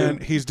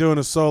 and he's doing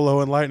a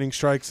solo, and lightning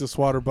strikes this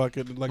water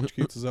bucket and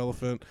electrocutes his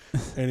elephant,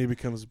 and he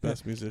becomes the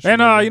best musician.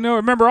 And ever.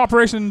 remember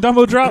Operation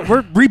Dumbo Drop?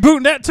 We're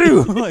rebooting that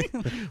too. Like,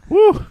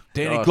 Woo!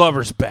 Danny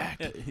Glover's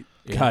back.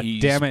 God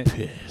He's damn it.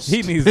 pissed.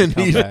 He needs to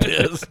come back.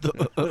 pissed.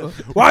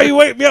 why you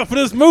wake me up for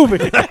this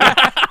movie?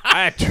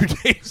 I had 2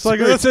 days like,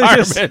 of let's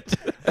retirement.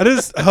 I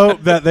just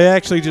hope that they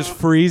actually just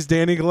freeze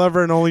Danny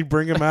Glover and only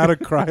bring him out of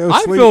cryo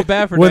I sleep feel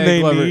bad for when Danny they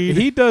Glover. need.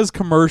 He does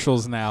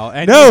commercials now.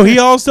 And No, he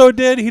also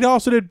did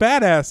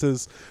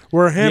Badasses,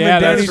 where him Yeah,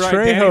 and Danny that's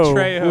right, Danny Trejo,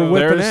 Trejo. were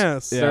whipping There's-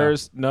 ass. Yeah.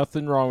 There's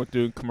nothing wrong with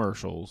doing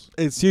commercials.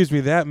 Excuse me,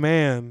 that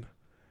man.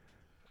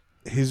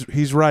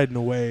 He's riding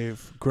a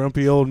wave.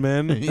 Grumpy Old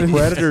Men,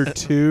 Predator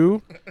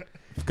 2.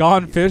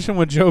 Gone Fishing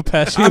with Joe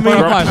Pesci. I mean,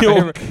 one of my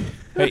Grumpy favorite.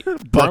 Hey,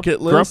 Bucket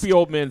list? Grumpy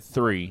Old Men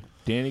 3.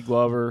 Danny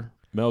Glover,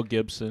 Mel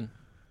Gibson.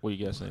 What do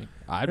you guys think?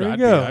 I'd There you be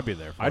go.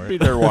 there for I'd it. be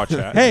there to watch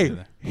that. Hey,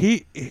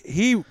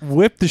 he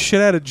whipped the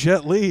shit out of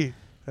Jet Li.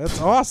 That's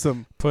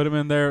awesome. Put him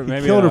in there. He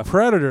Maybe killed a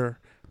predator,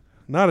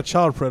 not a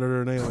child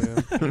predator, an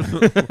alien.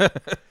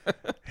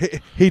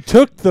 he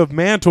took the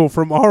mantle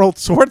from Arnold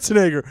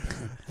Schwarzenegger.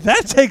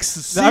 That takes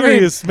a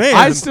serious man.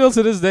 I still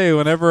to this day,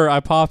 whenever I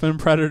pop in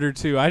Predator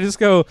 2, I just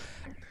go,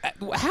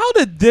 how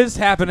did this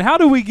happen? How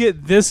do we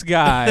get this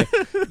guy?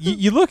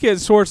 you look at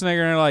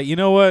Schwarzenegger and you're like, you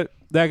know what?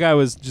 That guy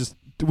was just,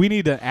 we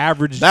need an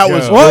average That Joe.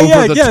 was well, over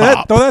yeah, the yeah.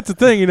 top. That's the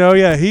thing,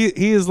 Yeah,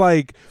 he is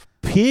like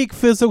peak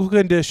physical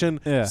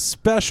condition, Yeah.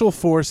 special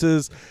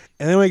forces,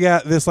 and then we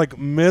got this like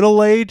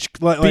middle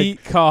aged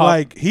Beat cop.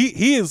 like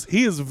he is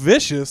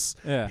vicious.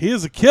 Yeah. He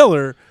is a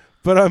killer,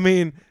 but I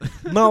mean,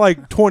 not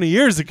like 20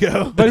 years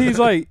ago. But he's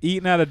like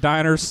eating at a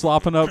diner,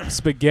 slopping up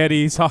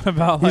spaghetti, talking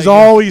about like, He's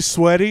always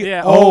sweaty.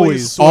 Yeah, always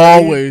always.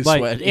 sweaty. Always like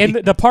sweaty. in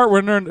the part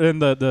where they're in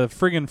the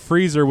friggin'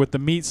 freezer with the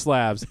meat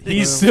slabs.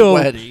 He's still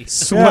Sweaty.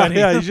 sweaty.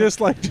 Yeah, he's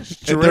just like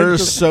And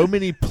there's so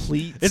many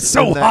pleats. It's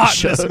so in that hot.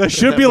 show. There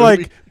should in be that like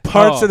movie.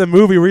 parts Oh. of the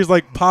movie where he's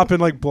like popping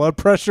like blood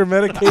pressure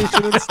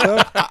medication and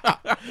stuff.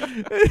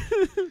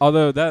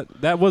 Although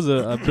that was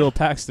a Bill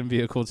Paxton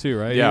vehicle too,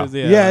 right? Yeah.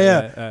 He was-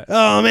 Yeah.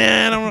 Oh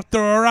man, I'm gonna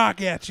throw a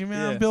rock at you,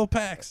 man. Yeah. I'm Bill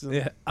Paxton.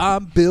 Yeah,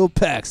 I'm Bill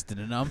Paxton,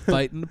 and I'm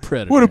fighting the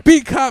Predator. Would a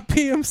beat cop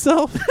pee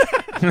himself?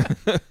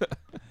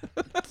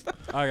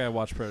 I gotta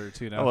watch Predator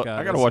 2 now.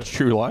 I gotta watch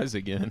True Lies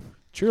again.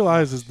 True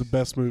Lies is the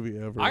best movie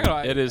ever.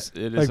 It is.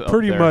 like up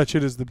pretty there. much,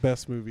 it is the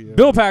best movie ever.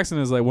 Bill Paxton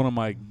is like one of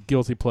my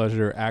guilty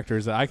pleasure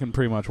actors that I can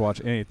pretty much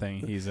watch anything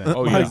he's in.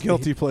 Oh, My yeah.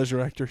 guilty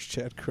pleasure actor is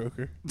Chad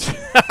Kroger.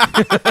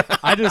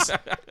 I just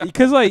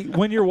because like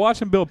when you're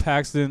watching Bill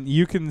Paxton,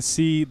 you can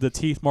see the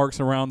teeth marks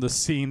around the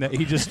scene that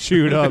he just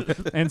chewed up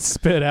and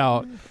spit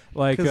out.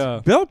 Like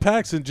 'Cause Bill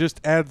Paxton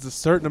just adds a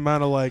certain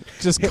amount of like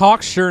just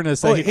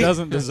cocksureness that Oh, he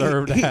doesn't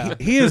deserve to have.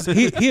 He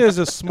is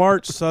a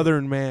smart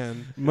Southern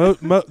man.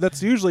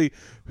 That's usually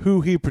who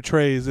he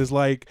portrays is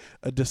like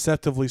a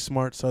deceptively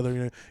smart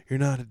Southern. You're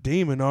not a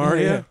demon, are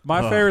you?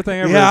 My favorite thing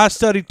ever. Yeah, I is-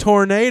 studied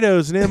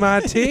tornadoes in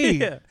MIT.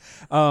 yeah.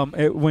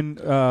 When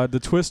the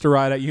Twister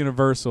ride at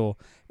Universal,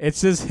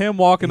 it's just him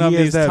walking up He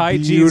has these that tight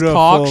jeans, beautiful,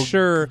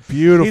 cocksure. He's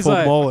Beautiful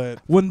like, mullet.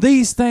 when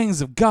these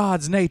things of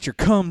God's nature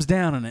comes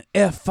down and an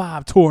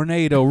F5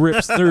 tornado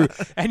rips through,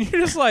 and you're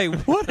just like,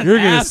 what an You're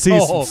gonna see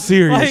asshole. some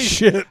serious Like,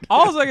 shit.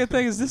 All I can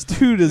think is this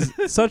dude is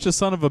such a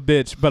son of a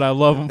bitch, but I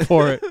love him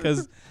for it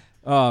because,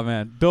 oh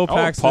man, Bill Oh,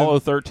 Paxton. Apollo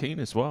 13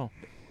 as well.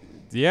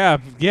 Yeah,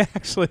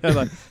 actually, I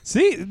like.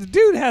 See, the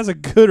dude has a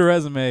good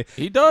resume.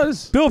 He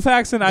does. Bill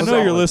Paxton, I Was know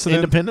that you're on listening.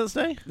 Independence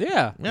Day?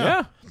 Yeah, Yeah.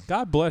 yeah.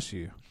 God bless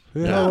you.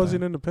 Who the hell was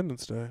in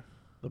Independence Day?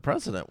 The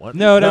president. What?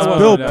 No, That's that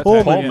Bill wasn't-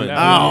 Pullman.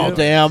 that was- Oh,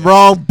 damn.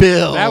 Wrong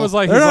Bill. That was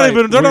like They're his, not like,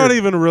 even. They're not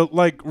weird- even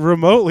like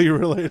remotely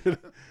related.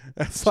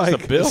 That's like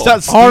a Bill. It's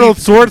not Arnold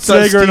Steve- it's not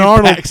Schwarzenegger Steve and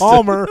Arnold Paxton.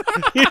 Palmer.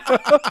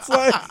 It's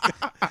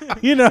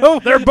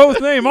like, They're both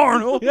named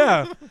Arnold.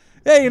 yeah.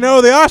 Hey,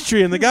 the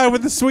Austrian, the guy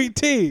with the sweet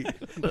tea.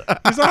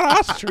 He's not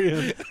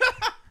Austrian.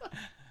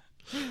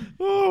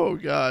 Oh,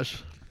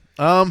 gosh.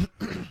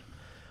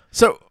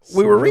 So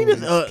we were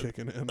reading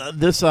Kicking in.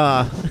 this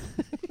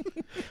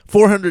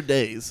 400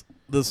 Days.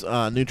 This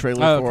new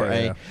trailer Oh, for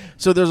okay, a. yeah.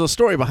 So there's a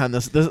story behind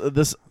this.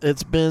 This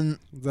it's been.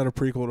 Is that a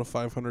prequel to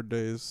 500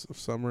 Days of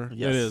Summer?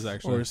 Yes. It is Or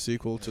actually. a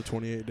sequel to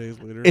 28 Days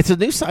Later? It's a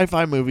new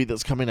sci-fi movie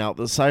that's coming out.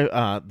 The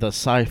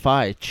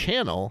Sci-Fi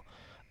Channel,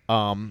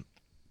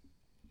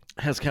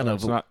 has kind No, of.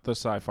 it's not the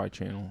Sci-Fi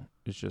Channel.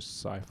 It's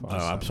just sci-fi. Oh,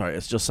 I'm sorry.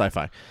 It's just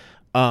sci-fi.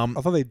 I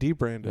thought they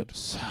debranded.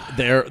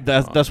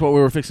 That's what we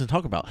were fixing to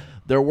talk about.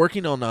 They're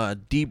working on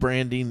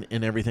debranding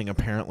and everything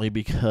apparently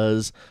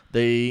because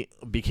they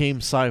became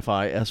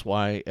Sci-Fi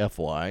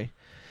SYFY,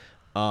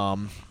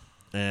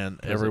 and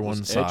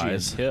everyone's edgy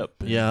and size. hip.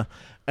 and Yeah,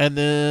 and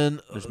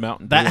then There's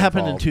Mountain that Dew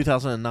happened in involved.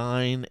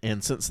 2009,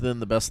 and since then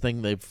the best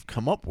thing they've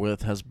come up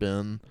with has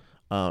been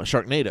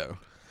Sharknado.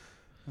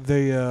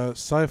 The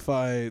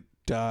sci-fi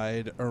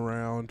died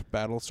around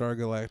Battlestar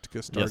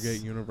Galactica, Stargate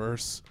Yes.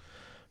 Universe.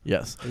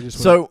 Yes. They just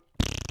went, So,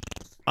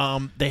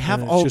 They have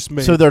And it's all. just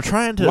made So they're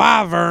trying to.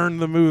 Wyvern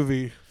the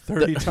movie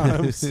 30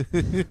 times.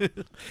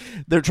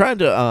 They're trying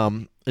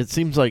to. It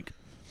seems like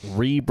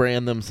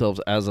rebrand themselves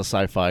as a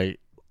sci-fi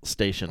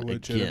station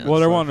Legitimate. again. Well,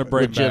 they're wanting to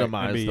bring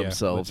Legitimize back, maybe,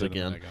 themselves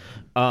legitimate again.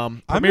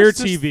 Um, I Premier miss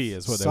this TV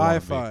is what they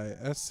want to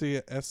be.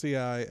 Sci-fi.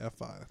 SCI-FI.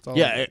 That's all I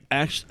yeah,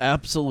 know.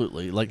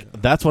 absolutely. Like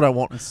that's what I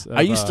want. It's,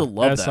 I used to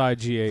love that.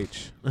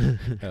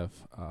 SIGHFI.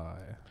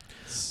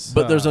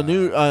 But there's a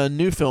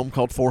new film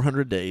called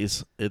 400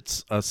 Days.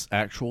 It's a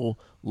actual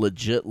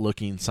legit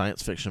looking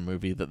science fiction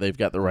movie that they've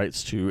got the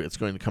rights to. It's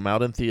going to come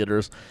out in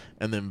theaters,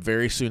 and then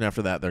very soon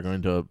after that, they're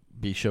going to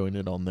be showing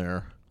it on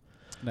their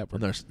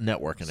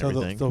network and So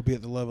everything. they'll be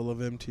at the level of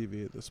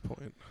MTV at this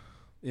point.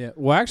 Yeah.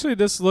 Well, actually,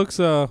 this looks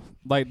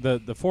like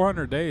the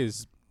 400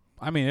 Days.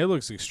 I mean, it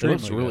looks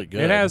extremely really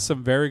good. It has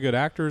some very good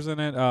actors in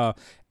it.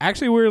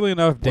 Actually, weirdly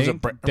enough, Was Dan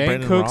it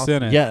Brandon Cook's Roth?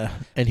 in it. Yeah,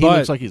 and he But-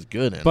 looks like he's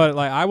good in it. But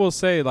like I will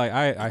say, like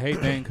I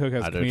hate Dan Cook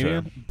as I a do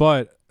comedian. too.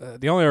 But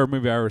the only other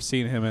movie I ever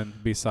seen him in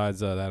besides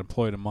that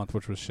Employed a Month,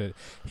 which was shit.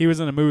 He was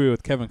in a movie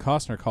with Kevin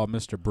Costner called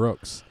Mr.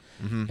 Brooks,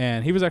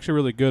 and he was actually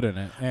really good in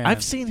it. And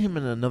I've seen him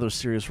in another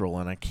serious role,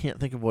 and I can't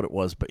think of what it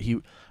was. But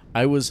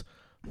I was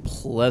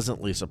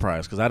pleasantly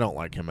surprised because I don't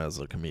like him as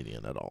a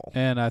comedian at all.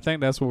 And I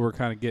think that's what we're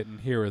kind of getting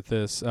here with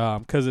this,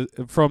 because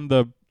from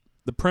the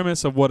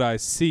premise of what I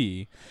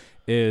see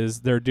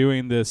is they're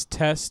doing this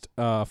test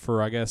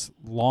for, I guess,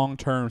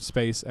 long-term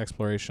space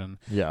exploration,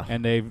 Yeah,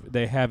 and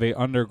they have a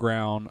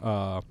underground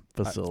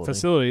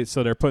facility.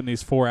 So they're putting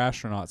these 4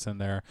 astronauts in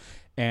there,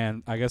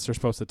 and I guess they're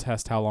supposed to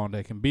test how long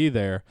they can be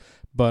there.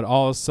 But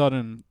all of a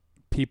sudden,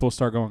 people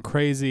start going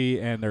crazy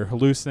and they're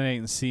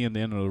hallucinating, seeing the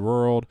end of the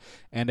world,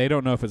 and they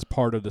don't know if it's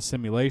part of the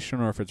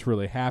simulation or if it's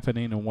really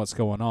happening and what's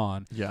going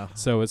on. Yeah.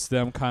 So it's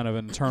them kind of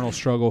internal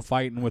struggle,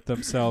 fighting with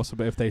themselves.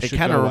 But if they It should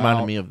kind of go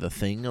reminded out- me of The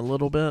Thing a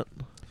little bit.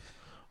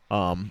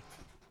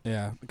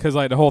 Yeah, because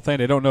like the whole thing,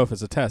 they don't know if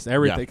it's a test.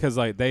 Everything, Yeah. because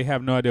like they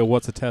have no idea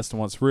what's a test and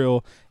what's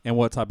real, and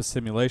what type of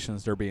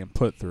simulations they're being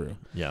put through.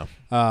 Yeah.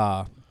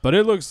 But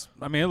it looks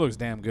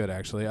damn good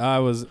actually.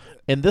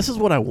 And this is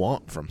what I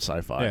want from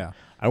sci-fi. Yeah.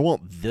 I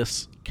want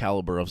this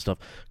caliber of stuff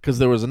because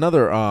there was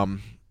another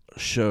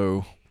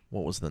show.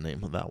 What was the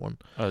name of that one?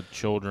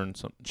 Children,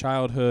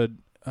 childhood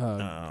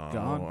I'm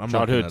Childhood's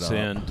looking it up.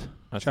 End.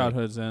 I think.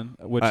 Childhood's End,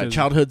 which is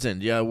Childhood's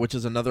End, yeah, which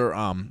is another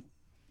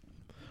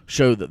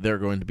show that they're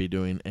going to be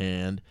doing,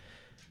 and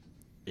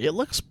it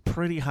looks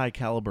pretty high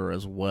caliber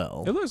as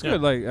well. It looks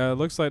good. Like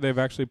looks like they've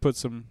actually put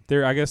some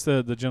there. I guess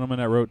the gentleman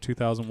that wrote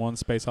 2001: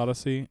 Space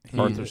Odyssey,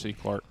 Arthur C.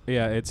 Clarke.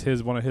 Yeah, it's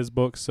one of his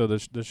books. So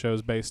the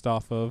show's based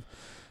off of.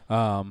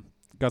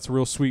 Got some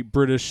real sweet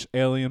British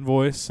alien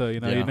voice, so you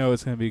know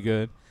it's gonna be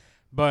good.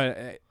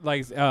 But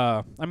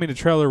I mean, the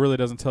trailer really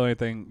doesn't tell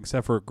anything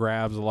except for it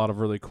grabs a lot of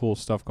really cool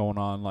stuff going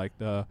on. Like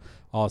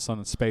all of a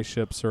sudden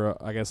spaceships are,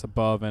 I guess,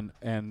 above,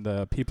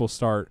 and people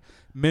start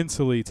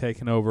mentally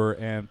taking over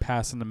and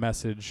passing the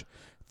message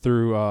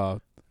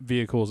through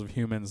vehicles of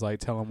humans, like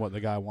telling what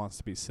the guy wants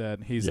to be said.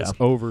 And he's this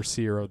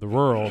overseer of the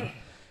world,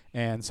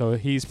 and so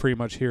he's pretty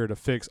much here to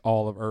fix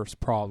all of Earth's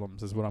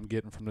problems, is what I'm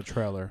getting from the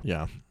trailer.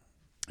 Yeah,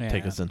 And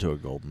take us into a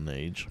golden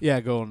age. yeah,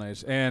 golden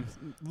age, and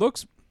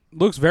looks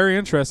very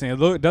interesting.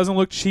 It doesn't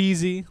look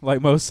cheesy like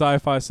most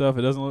sci-fi stuff.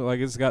 It doesn't look like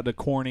it's got the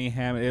corny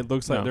ham. It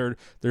looks like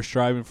they're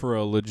striving for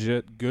a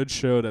legit good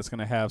show that's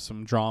going to have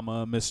some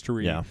drama,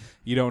 mystery. Yeah.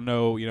 You don't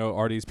know,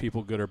 are these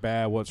people good or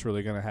bad? What's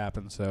really going to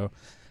happen? So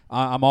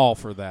I'm all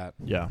for that.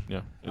 Yeah,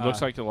 Yeah, it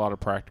looks like a lot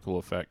of practical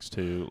effects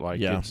too. Like,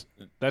 Yeah.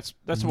 that's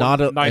Not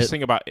one a- nice it-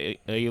 thing about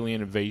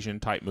alien invasion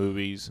type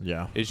movies.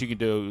 yeah, Is you can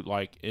do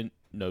like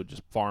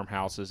just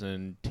farmhouses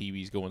and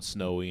TVs going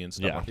snowy and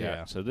stuff Yeah. like that.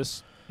 Yeah. So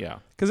this, yeah,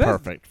 Because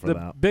perfect for the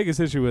that. biggest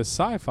issue with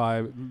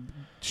sci-fi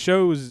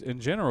shows in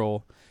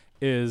general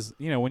is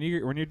when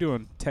you're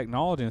doing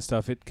technology and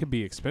stuff, it can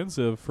be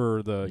expensive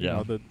for the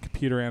the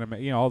computer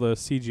all the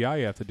CGI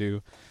you have to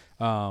do,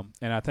 and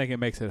I think it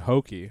makes it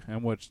hokey,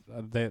 and which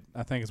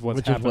I think is what's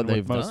Which is happened what with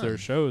they've most of their done.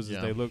 shows Yeah.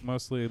 is they look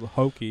mostly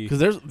hokey.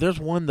 Because there's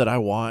one that I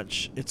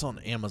watch. It's on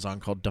Amazon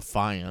called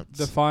Defiance.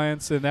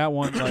 Defiance, and that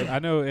one, like I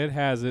know it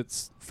has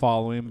its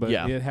following, but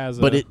Yeah. it has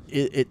but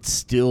it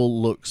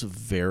still looks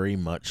very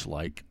much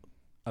like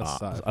a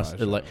sci-fi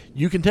show. like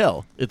you can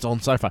tell it's on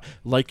sci-fi.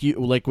 Like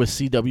with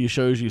CW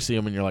shows, you see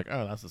them and you're like,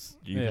 oh,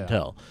 you Yeah. can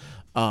tell.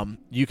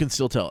 You can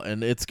still tell,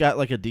 and it's got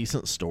like a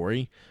decent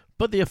story,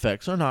 but the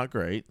effects are not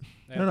great.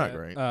 They're not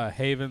great.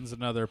 Haven's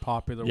another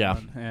popular Yeah.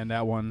 one, and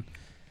that one,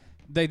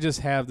 they just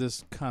have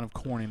this kind of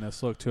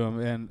corniness look to them.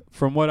 And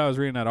from what I was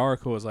reading that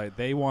article, is like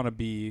they want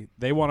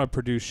to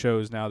produce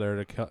shows now that are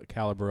the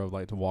caliber of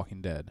like The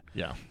Walking Dead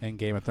Yeah, and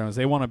Game of Thrones.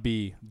 They want to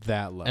be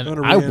that level. And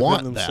Gonna I reinvent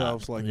want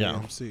themselves that. like Yeah.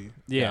 AMC.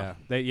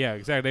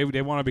 Exactly.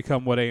 They want to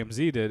become what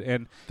AMC did,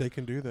 and They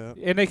can do that.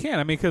 they can.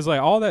 I mean, because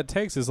like all that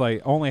takes is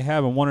like only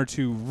having one or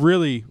two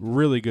really,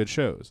 really good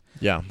shows.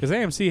 yeah. Because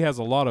AMC has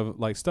a lot of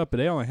like stuff, but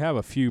they only have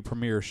a few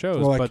premiere shows.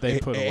 Well, like but they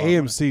put a lot of money.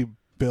 AMC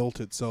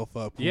built itself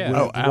up Yeah. with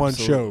Oh, one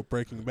absolutely. show,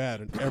 Breaking Bad,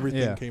 and everything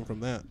Yeah. came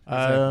from that.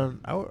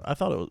 I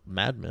thought it was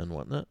Mad Men,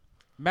 wasn't it?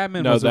 Mad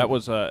Men No, was that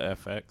was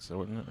FX,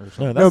 wasn't it? Or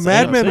something? No, No, that's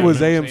Mad Men AMC. was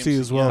AMC. AMC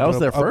as well. That was but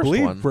their I first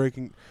believe one.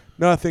 Breaking.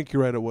 No, I think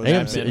you're right. It was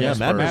AMC, Men yeah, was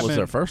Mad Men first. was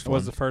their first one.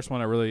 Was the first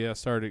one that really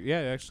started. Yeah,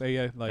 actually,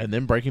 yeah, like And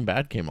then Breaking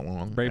Bad came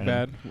along. Breaking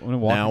and Bad,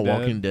 Walking Dead.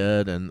 Walking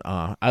Dead, and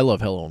I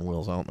love Hell on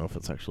Wheels. I don't know if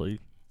it's actually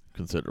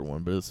considered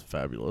one, but it's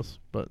fabulous.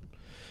 But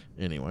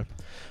anyway,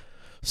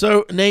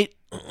 so Nate,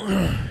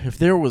 if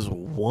there was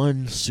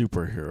one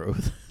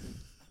superhero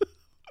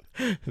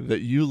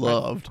that you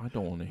loved I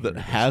don't want to hear that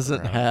this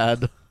hasn't crap.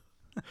 had,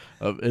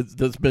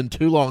 that's been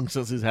too long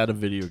since he's had a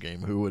video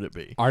game, who would it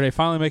be? Are they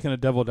finally making a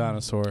Devil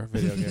Dinosaur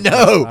video game?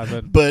 No, I've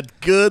been, but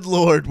good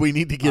Lord, we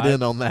need to get I-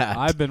 in on that.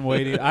 I've been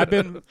waiting. I've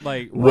been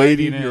like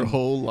waiting writing your in-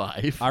 whole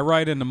life. I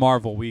write into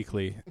Marvel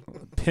Weekly,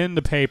 pen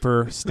to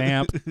paper,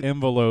 stamp,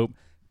 envelope,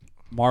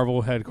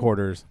 Marvel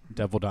headquarters,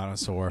 Devil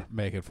Dinosaur,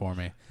 make it for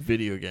me.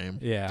 Video game.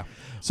 Yeah.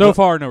 So Well-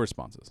 far, no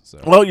responses. So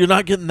Well, you're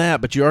not getting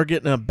that, but you are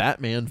getting a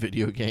Batman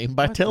video game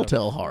by What the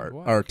Telltale fuck? Heart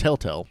What? or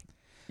Telltale.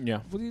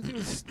 Yeah. what do you do?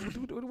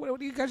 What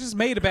do you guys just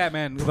made a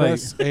Batman? Like,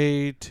 Press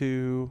A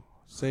to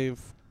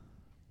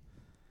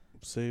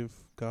save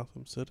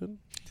Gotham City.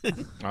 I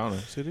don't know.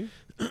 City.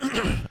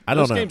 I don't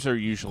Those know. games are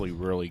usually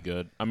really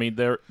good. I mean,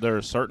 they're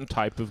a certain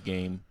type of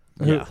game.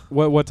 Yeah.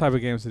 What type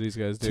of games do these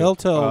guys do?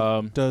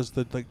 Telltale does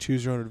the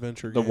choose your own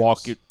adventure. The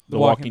games.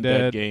 Walking Dead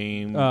Dead,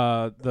 game.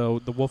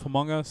 The Wolf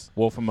Among Us.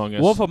 Wolf Among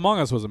Us. Wolf Among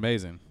Us was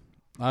amazing.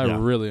 I Yeah.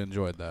 really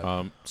enjoyed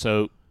that.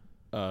 So,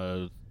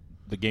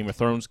 the Game of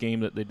Thrones game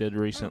that they did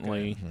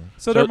recently.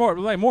 so they're more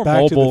more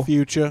Back to the mobile.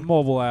 Future.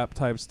 Mobile app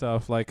type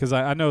stuff, like because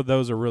I know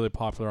those are really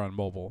popular on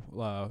mobile.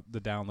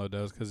 The download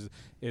those because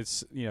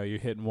it's you're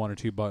hitting one or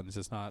two buttons.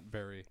 It's not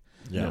very.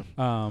 Yeah.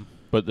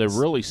 But they're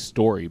really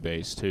story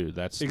based too.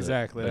 That's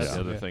Exactly, That's that's-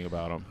 the other yeah. thing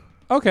about them.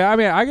 Okay, I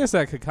mean I guess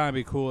that could kind of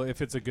be cool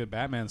if it's a good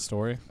Batman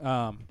story. It's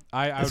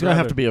gonna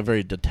have to be a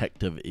very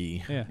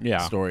detective-y Yeah.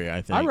 story,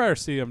 I think. I'd rather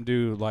see them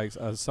do like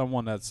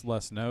someone that's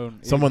less known,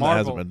 Someone that Marvel,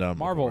 hasn't been done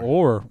Marvel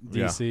before. or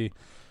Yeah. DC.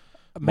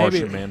 Maybe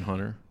Martian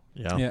Manhunter.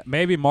 Yeah. yeah,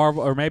 maybe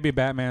Marvel or maybe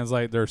Batman's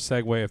like their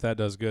segue. If that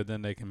does good,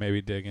 then they can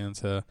maybe dig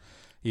into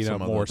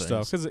Some other more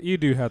stuff things. because you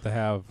do have to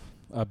have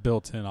a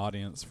built-in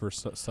audience for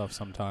stuff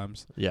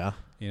sometimes. Yeah.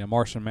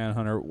 Martian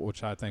Manhunter,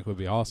 which I think would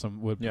be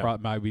awesome, would Yeah.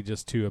 might be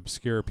just too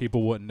obscure.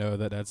 People wouldn't know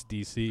that that's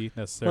DC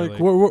necessarily.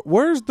 Like,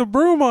 where's the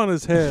broom on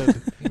his head?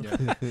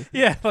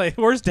 yeah, like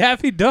where's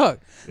Daffy Duck?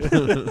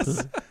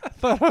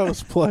 Thought I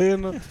was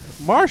playing a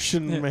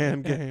Martian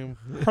Man game.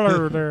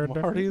 But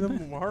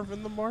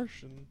Marvin the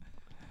Martian.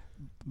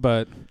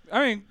 I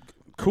mean,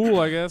 cool.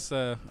 I guess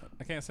I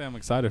can't say I'm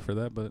excited for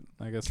that, but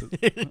I guess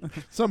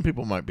Some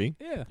people might be.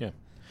 yeah.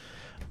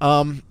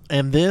 And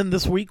then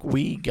this week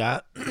we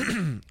got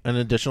an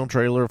additional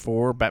trailer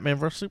for Batman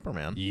vs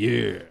Superman.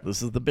 Yeah.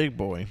 This is the big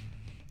boy.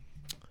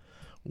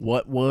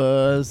 What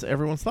was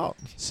everyone's thought?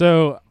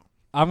 So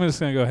I'm just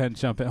gonna go ahead and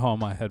jump in. Oh,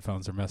 my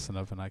headphones are messing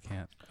up, and I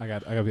can't. I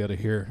gotta be able to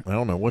hear. I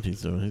don't know what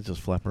he's doing. He's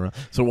just flapping around.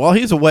 So while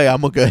he's away,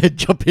 I'm gonna go ahead and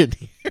jump in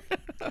here.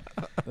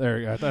 There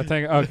we go. I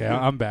think okay,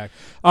 I'm back.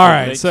 All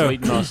right, Nate's so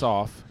leading us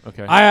off.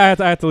 Okay. I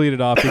have to lead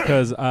it off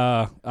because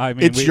I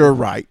mean It's your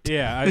right.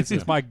 Yeah,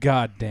 it's my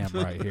goddamn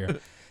right here.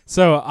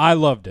 So I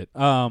loved it.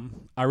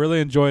 I really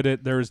enjoyed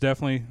it. There was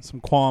definitely some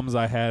qualms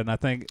I had, and I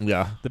think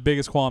Yeah. the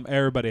biggest qualm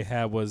everybody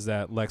had was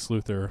that Lex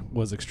Luthor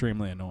was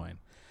extremely annoying.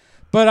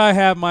 But I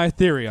have my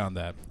theory on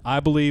that. I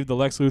believe the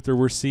Lex Luthor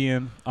we're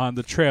seeing on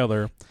the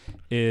trailer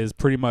is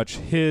pretty much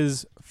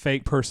his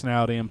fake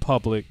personality in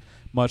public,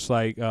 much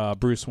like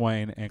Bruce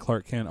Wayne and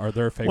Clark Kent are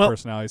their fake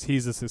personalities.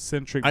 He's this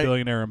eccentric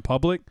billionaire in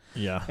public,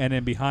 Yeah. and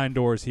then behind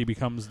doors he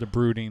becomes the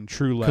brooding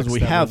true Lex. Because we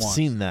that have want.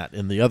 seen that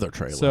in the other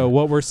trailer. So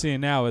what we're seeing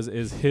now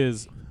is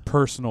his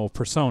personal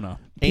persona.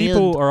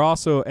 People are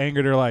also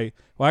angered. They're like,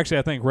 well, actually,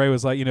 I think Ray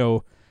was like,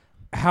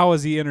 how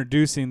is he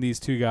introducing these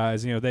two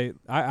guys?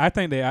 I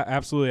think they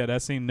absolutely at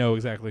that scene know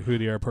exactly who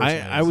they are personally.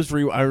 I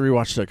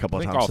rewatched it a couple I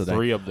of think times all today.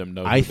 three of them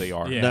know who they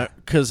are. Yeah.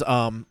 Because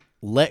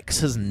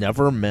Lex has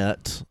never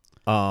met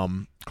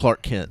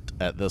Clark Kent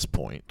at this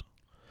point.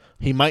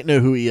 He might know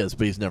who he is,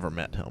 but he's never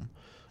met him.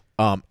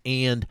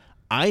 And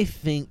I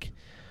think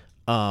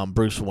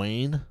Bruce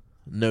Wayne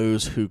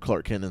knows who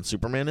Clark Kent and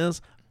Superman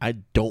is. I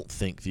don't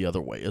think the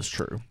other way is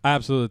true. I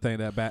absolutely think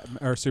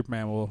that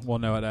Superman will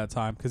know at that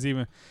time because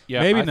maybe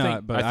I not.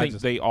 Think, But I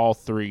think they all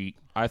three.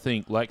 I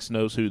think Lex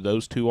knows who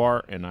those two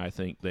are, and I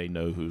think they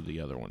know who the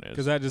other one is.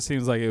 because that just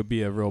seems like it would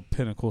be a real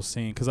pinnacle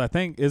scene. Because I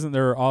think isn't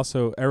there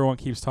also everyone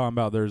keeps talking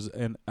about there's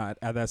at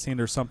that scene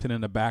there's something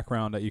in the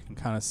background that you can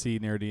kind of see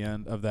near the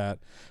end of that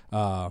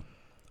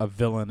a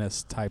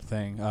villainous type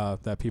thing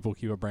that people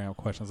keep bringing up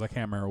questions. I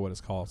can't remember what it's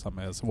called.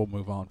 Something else. We'll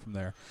move on from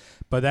there.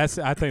 But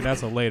I think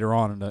that's a later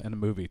on in the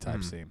movie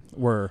type scene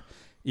where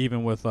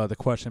even with the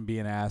question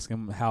being asked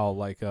him how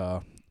like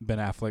Ben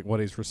Affleck what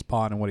he's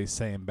responding what he's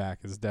saying back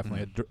is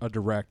definitely a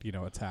direct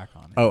attack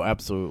on him. Oh,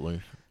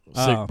 absolutely.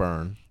 Sick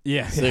burn.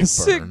 Yeah, Sick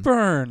sick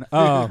burn.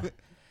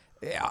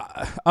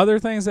 other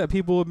things that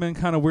people have been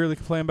kind of weirdly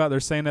complaining about, they're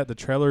saying that the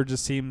trailer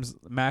just seems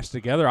mashed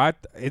together.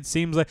 It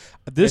seems like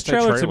this It's a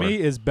trailer to trailer. me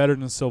is better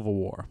than Civil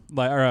War.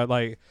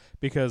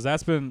 Because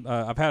that's been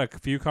I've had a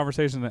few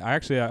conversations. And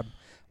I'm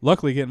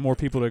luckily getting more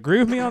people to agree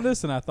with me on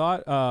this than I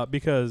thought.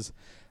 Because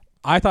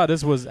I thought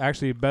this was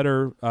actually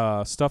better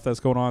stuff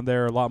that's going on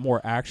there. A lot more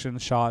action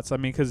shots. I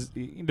mean, because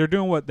they're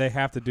doing what they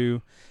have to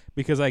do.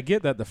 Because I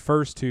get that the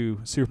first two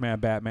Superman,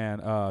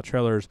 Batman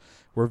trailers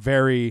were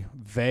very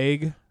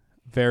vague.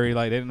 Very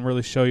they didn't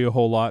really show you a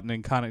whole lot,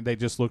 and then they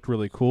just looked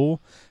really cool.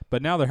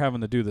 But now they're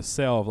having to do the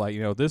sell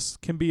of this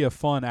can be a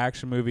fun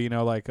action movie.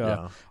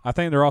 I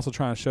think they're also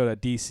trying to show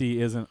that DC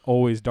isn't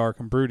always dark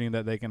and brooding,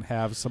 that they can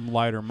have some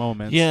lighter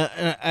moments. Yeah,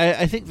 and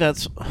I think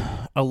that's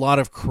a lot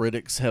of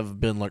critics have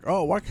been like,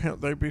 oh, why can't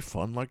they be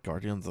fun like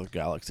Guardians of the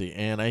Galaxy?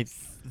 And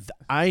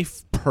I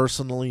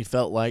personally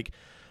felt like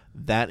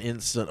that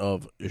instant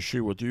of, is she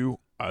with you?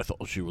 I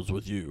thought she was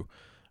with you,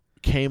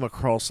 came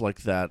across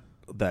like that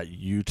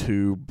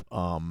YouTube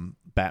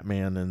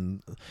Batman,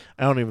 and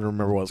I don't even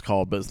remember what it's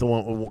called, but it's the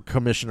one where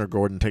Commissioner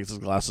Gordon takes his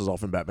glasses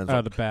off and Batman's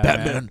like, The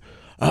Batman.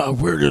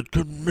 where did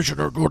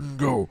Commissioner Gordon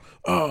go?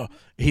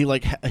 He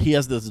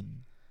has this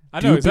I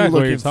know exactly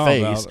what you're doopy-looking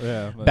talking face. about.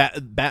 Yeah,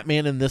 but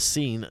Batman in this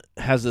scene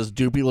has this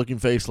doopy looking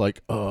face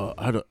like,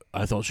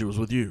 I thought she was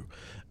with you.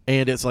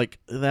 And it's like,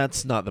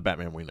 that's not the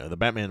Batman we know. The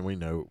Batman we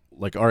know,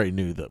 already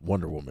knew that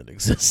Wonder Woman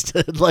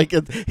existed.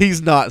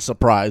 He's not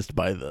surprised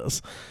by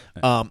this.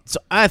 So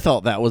I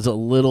thought that was a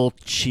little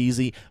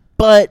cheesy,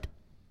 but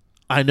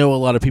I know a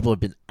lot of people have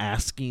been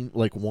asking,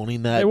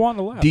 wanting that. They want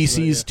to laugh.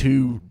 DC's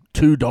too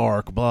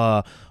dark,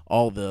 blah,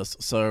 all this.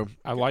 So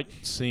I like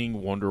seeing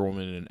Wonder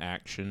Woman in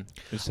action.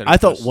 Instead I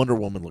of thought just Wonder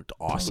Woman looked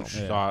awesome.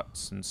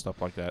 shots and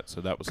stuff like that.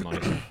 So that was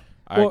nice.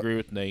 I Well- agree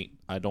with Nate.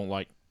 I don't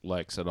like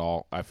Lex at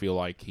all. I feel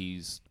like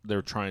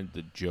they're trying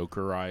to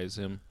Jokerize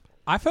him.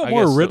 I felt I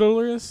more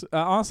guess so.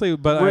 honestly,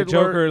 but Riddler-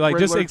 Joker,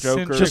 just Riddler,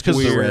 eccentric, Joker. Just 'cause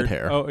of the weird. red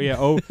hair. Oh yeah.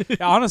 Oh,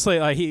 honestly,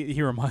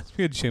 he reminds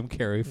me of Jim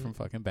Carrey from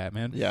fucking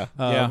Batman. Yeah.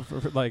 Yeah.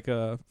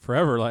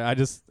 Forever. I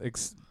just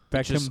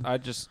expect him. I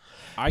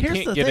Here's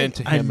can't the get thing.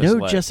 into I him know as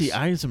Lex. Jesse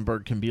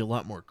Eisenberg can be a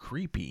lot more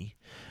creepy,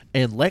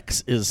 and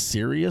Lex is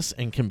serious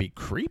and can be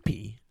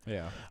creepy.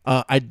 Yeah.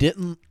 I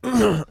didn't.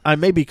 I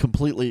may be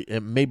completely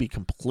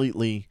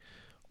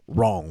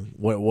wrong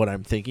what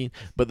I'm thinking,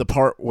 but the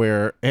part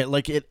where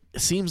it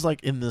seems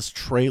like in this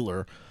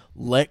trailer,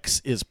 Lex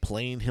is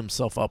playing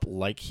himself up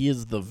like he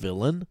is the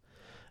villain,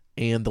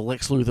 and the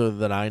Lex Luthor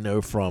that I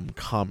know from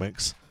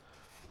comics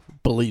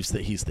believes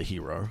that he's the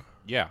hero.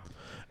 Yeah.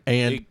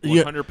 And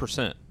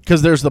 100%.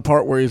 because there's the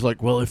part where he's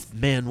like, well, if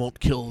man won't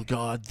kill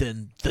God,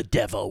 then the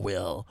devil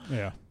will.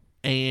 Yeah.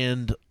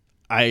 And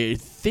I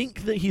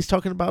think that he's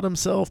talking about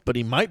himself, but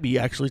he might be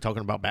actually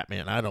talking about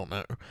Batman. I don't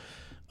know.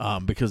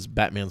 Because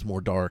Batman's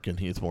more dark and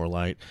he's more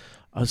light.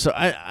 So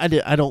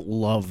I don't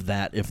love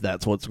that if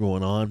that's what's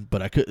going on,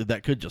 but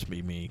that could just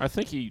be me. I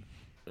think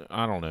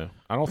I don't know.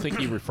 I don't think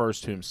he refers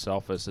to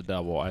himself as the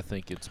devil. I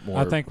think it's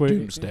more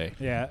Doomsday.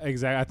 Yeah,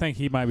 exactly. I think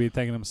he might be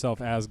thinking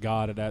himself as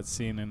God at that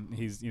scene, and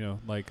he's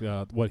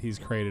what he's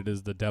created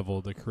is the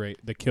devil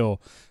to kill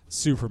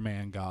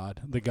Superman God,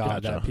 the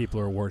God Gotcha. that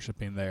people are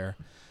worshiping there.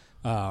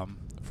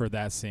 For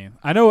that scene,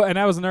 I know, and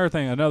that was another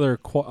thing.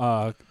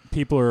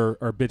 People are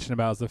bitching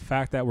about is the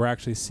fact that we're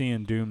actually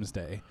seeing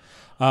Doomsday.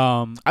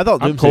 I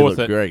thought I'm Doomsday cool with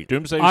looked it. great.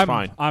 Doomsday's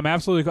fine. I'm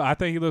absolutely cool. I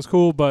think he looks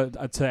cool,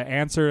 but to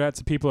answer that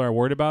to people who are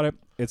worried about it,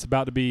 it's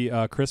about to be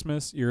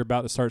Christmas. You're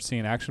about to start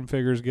seeing action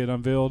figures get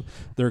unveiled.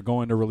 They're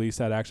going to release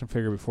that action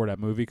figure before that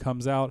movie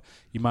comes out.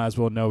 You might as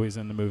well know he's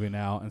in the movie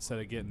now instead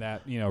of getting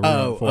that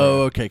ruined for you.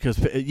 Okay, because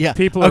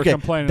People are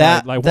complaining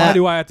why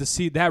do I have to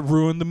see that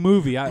ruin the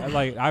movie?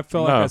 I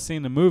felt like No. I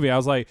seen the movie. I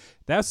was like,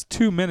 that's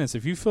 2 minutes.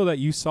 If you feel that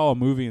you saw a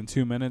movie in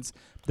 2 minutes,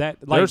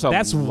 There's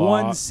that's a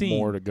lot one scene.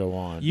 more to go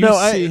on. You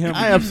no, see him.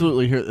 I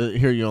absolutely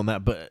hear you on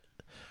that, but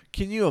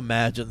can you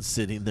imagine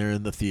sitting there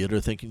in the theater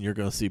thinking you're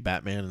going to see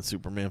Batman and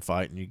Superman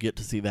fight, and you get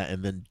to see that,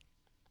 and then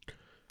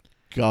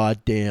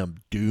goddamn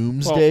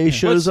Doomsday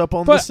shows up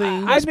on the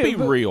scene? Let's be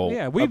real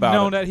Yeah, we've about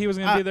known it. that he was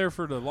going to be there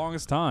for the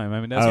longest time. I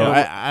mean, that's Oh, what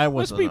I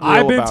wasn't. be real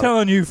I've been about it.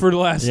 telling you for the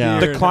last Yeah.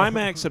 year. The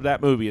climax of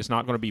that movie is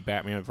not going to be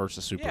Batman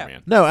versus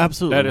Superman. No,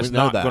 absolutely. That we is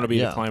know not that. going to be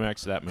yeah. the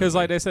climax of that movie. Because,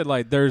 like they said,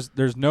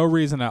 there's no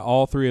reason that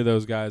all three of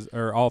those guys,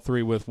 or all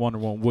three with Wonder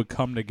Woman, would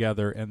come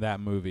together in that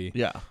movie.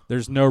 Yeah.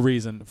 There's no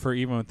reason for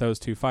even with those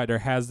two fight. There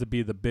has to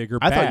be the bigger.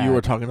 I thought you bad.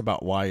 were talking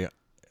about why,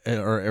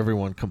 or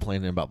everyone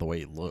complaining about the way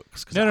he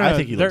looks. 'Cause No, I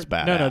think he they're- looks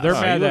bad. No, they're No,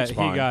 he mad that looks he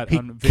fine. got He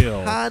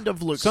unveiled. kind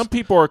of looks some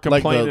people are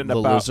like complaining the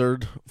about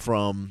lizard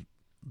from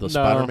the No,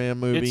 Spider-Man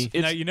movie.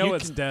 it's- Now, you know you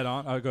it's can- dead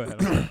on. Oh, go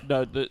ahead.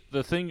 No,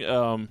 the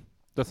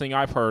thing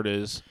I've heard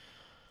is,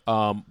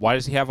 why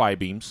does he have eye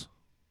beams?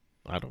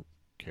 I don't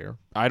care.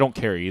 I don't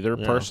care either.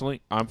 Yeah. Personally,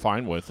 I'm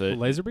fine with it.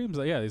 Laser beams.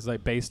 Yeah, he's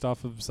based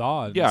off of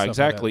Zod. and Yeah, stuff like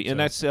exactly. that, And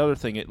so. that's the other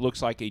thing. It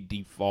looks like a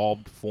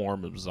devolved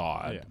form of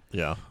Zod.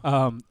 Yeah.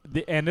 Yeah.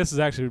 And this is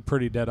actually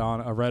pretty dead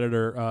on. A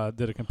Redditor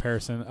did a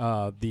comparison.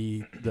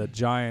 The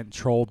giant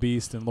troll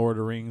beast in Lord of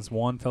the Rings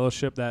 1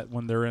 Fellowship, that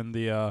when they're in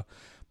the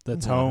the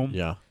tone.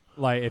 Yeah.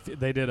 Like if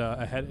they did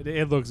a head,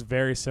 it looks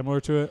very similar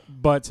to it.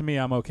 But to me,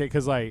 I'm okay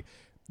because like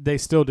they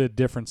still did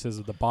differences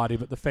of the body,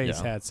 but the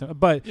face Yeah. had some.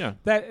 But Yeah.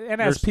 that and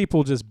as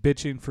people just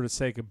bitching for the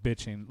sake of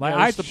bitching, like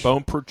There's the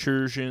bone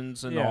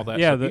protrusions and all that.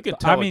 Yeah, stuff. You can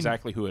tell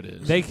exactly who it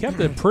is. They kept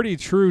it pretty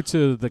true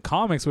to the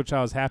comics, which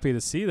I was happy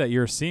to see that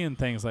you're seeing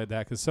things like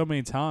that because so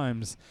many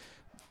times,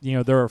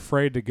 they're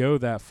afraid to go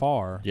that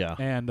far. Yeah.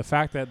 And the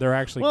fact that they're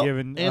actually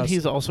giving and us,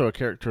 he's also a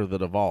character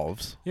that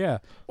evolves. yeah.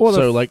 Well,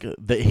 So like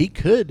he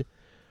could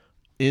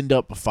end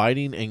up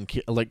fighting and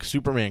like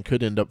Superman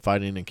could end up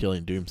fighting and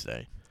killing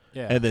Doomsday,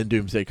 yeah. and then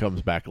Doomsday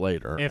comes back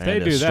later. if and they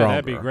do is that,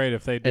 that'd be stronger. great.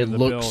 If they do It the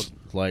looks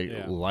build,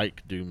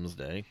 like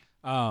Doomsday.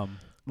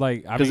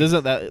 Like I Because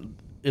mean,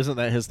 isn't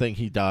that his thing?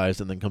 He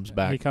dies and then comes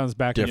back. he comes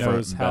back and different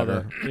knows and how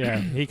better. to. Yeah,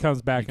 he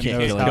comes back and You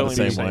can't knows kill how him to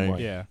the be same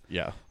way. Yeah.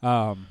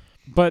 Yeah.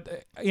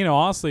 But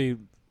honestly,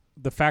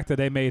 the fact that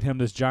they made him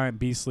this giant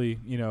beastly,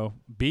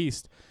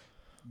 beast,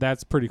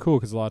 that's pretty cool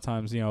because a lot of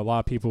times, a lot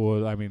of people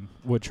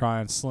would try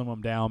and slim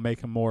him down,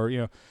 make him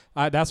more,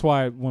 that's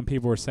why when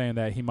people were saying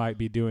that he might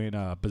be doing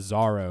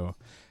Bizarro,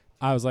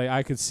 I was like,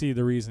 I could see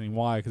the reasoning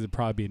why because it'd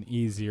probably be an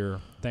easier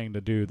thing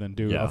to do than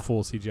do a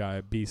full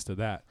CGI beast of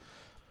that.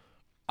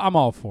 I'm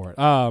all for it.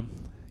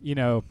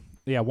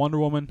 Wonder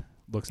Woman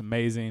looks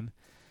amazing.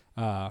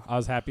 I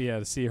was happy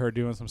to see her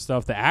doing some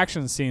stuff. The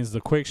action scenes,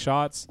 the quick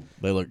shots,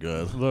 They look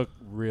good. look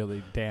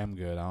really damn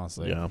good,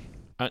 honestly. Yeah.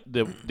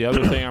 The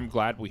other thing I'm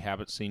glad we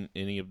haven't seen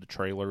any of the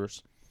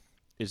trailers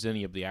is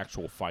any of the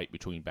actual fight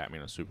between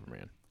Batman and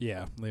Superman.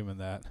 Yeah, leaving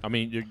that. I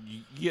mean, you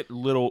get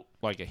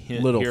like a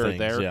hint Little here things. or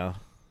there, Yeah.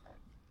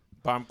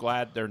 but I'm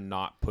glad they're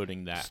not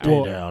putting that Stay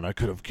out there. down. I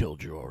could have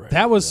killed you already.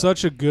 That was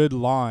such a good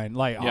line.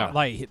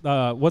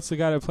 Yeah. What's the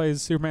guy that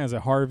plays Superman? Is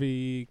it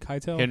Harvey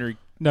Keitel? Henry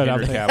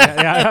Henry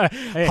Cavill.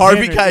 Hey,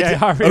 Harvey Henry- Keitel. yeah,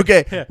 Harvey-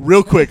 Okay, yeah.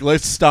 real quick,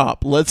 let's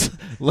stop. Let's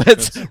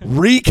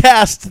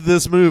recast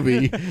this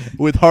movie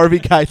with Harvey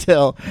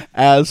Keitel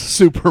as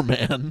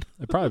Superman.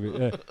 It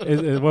probably.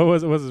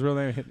 What's his real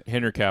name?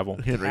 Henry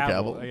Cavill. Henry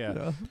Cavill, Cavill.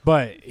 yeah.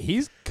 But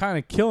he's kind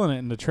of killing it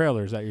in the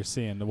trailers that you're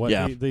seeing. What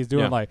Yeah. he's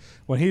doing, Yeah. like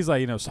when he's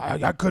like, so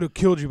I could have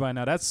killed you by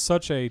now. That's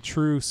such a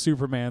true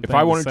Superman. If thing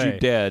I to wanted say. you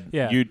dead,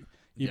 Yeah. you'd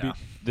You'd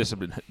this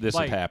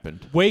Like- had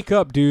happened. wake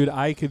up, dude.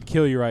 I could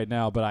kill you right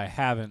now, but I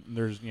haven't. And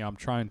there's, I'm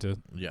trying to,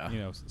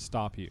 Yeah.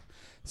 stop you.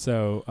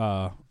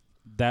 So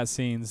that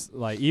scene's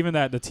like even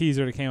the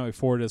teaser that came out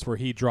before this, where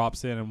he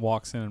drops in and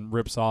walks in and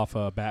rips off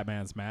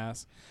Batman's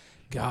mask.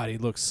 God, he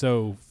looks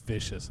so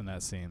vicious in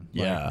that scene.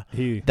 Yeah.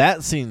 Like,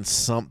 That scene,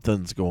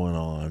 something's going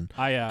on.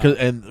 I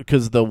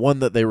Because the one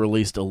that they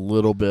released a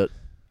little bit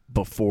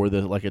before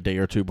this, like a day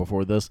or two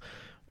before this,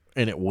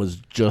 and it was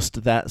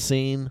just that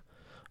scene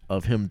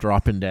of him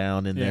dropping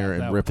down in there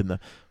that and ripping the.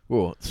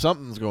 Whoa,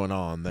 something's going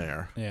on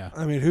there. yeah.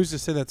 I mean, who's to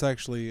say that's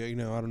actually, I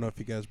don't know if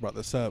you guys brought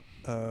this up.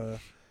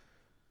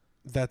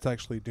 That's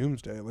actually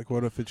Doomsday. Like,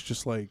 what if it's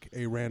just like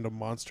a random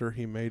monster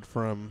he made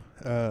from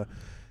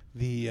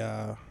the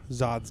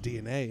Zod's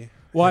DNA?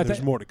 Well, and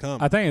there's more to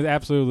come. I think it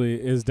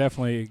absolutely is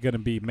definitely going to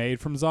be made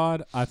from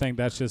Zod. I think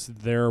that's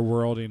just their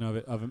worlding of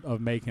it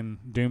of making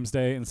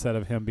Doomsday instead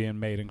of him being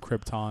made in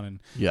Krypton and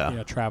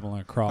Yeah.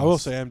 traveling across. I will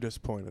say I'm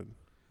disappointed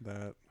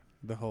that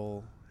the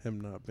whole him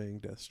not being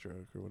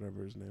Deathstroke or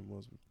whatever his name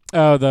was.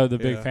 Oh, the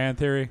big Yeah. fan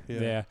theory. Yeah.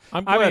 Yeah.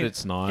 I'm I glad mean,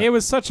 it's not. It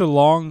was such a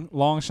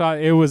long shot.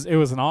 It was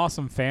an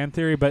awesome fan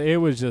theory, but it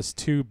was just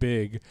too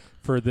big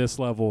for this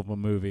level of a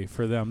movie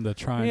for them to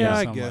try and do Yeah,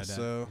 I something guess like that.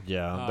 so.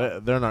 Yeah,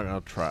 they're not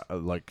gonna try.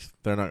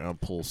 They're not gonna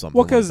pull something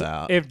Well, like because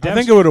that. if I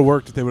think it would have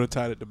worked if they would have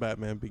tied it to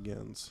Batman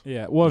Begins.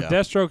 yeah, well, if Yeah.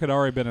 Deathstroke had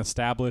already been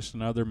established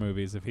in other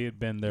movies, if he had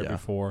been there Yeah.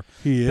 before,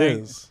 He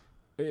Thank- is.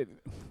 it,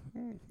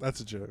 That's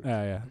a joke.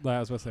 yeah, I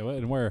was about to say what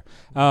and where.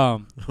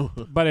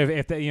 But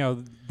if they, then it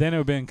would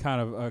have been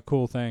kind of a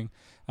cool thing.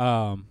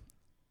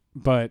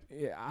 But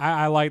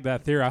I like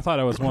that theory. I thought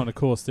it was one of the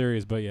coolest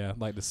theories. But yeah, I'd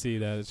like to see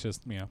that it's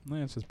just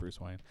it's just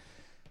Bruce Wayne.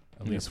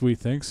 At least we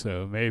think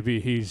so. Maybe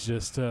he's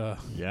just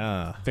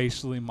yeah,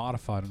 facially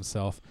modified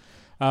himself.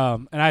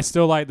 And I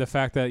still like the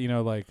fact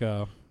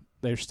that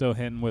they're still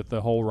hinting with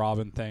the whole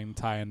Robin thing,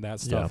 tying that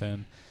stuff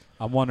in.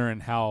 I'm wondering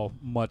how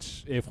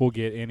much, if we'll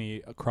get any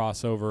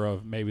crossover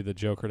of maybe the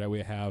Joker that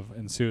we have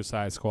in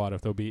Suicide Squad,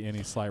 if there'll be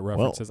any slight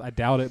references. I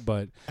doubt it,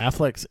 but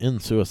Affleck's in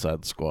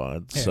Suicide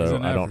Squad, Yeah, he's so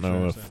in I that don't for know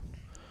sure, if so.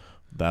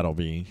 that'll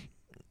be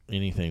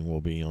anything.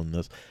 Will be on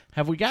this.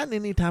 Have we gotten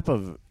any type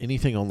of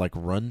anything on like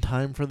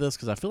runtime for this?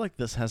 Because I feel like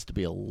this has to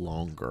be a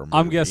longer movie.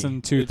 I'm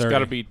guessing 2:30. It's got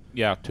to be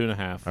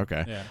 2.5.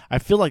 Okay, Yeah. I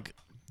feel like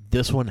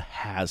this one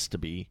has to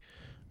be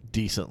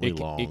decently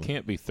long. It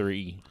can't be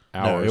 3 No,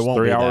 hours. it won't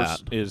 3 be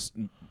hours that. is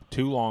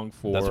too long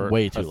for. That's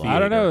way too a long. I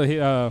don't know.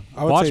 theater.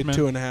 I would Watchmen.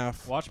 say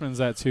 2.5. Watchmen's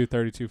at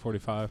 2:30,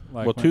 2:45.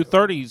 Like Well, when-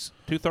 2:30's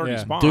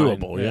Yeah. fine.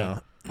 Doable, Yeah. yeah.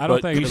 I don't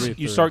But think you, it'll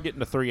be you 3. start getting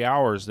to 3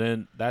 hours,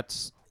 then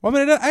that's Well, I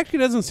mean, it actually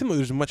doesn't seem like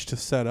there's much to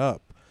set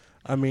up.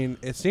 I mean,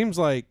 it seems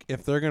like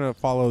if they're gonna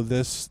follow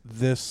this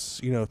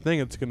thing,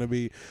 it's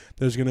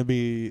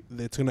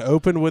gonna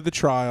open with the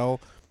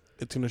trial.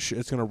 It's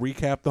gonna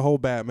recap the whole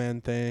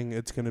Batman thing.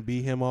 It's gonna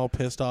be him all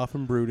pissed off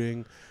and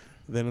brooding.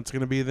 Then it's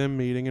going to be them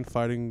meeting and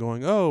fighting and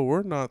going, oh,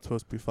 we're not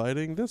supposed to be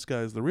fighting. This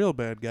guy's the real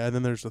bad guy. And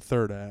then there's the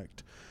third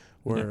act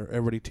where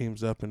everybody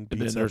teams up and beats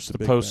And then up there's the the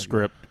big bad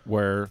postscript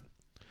where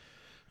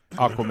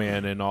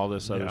Aquaman and all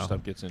this other Yeah.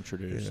 stuff gets guy.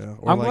 introduced. Yeah.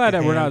 Or I'm like glad a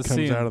that we're hand not comes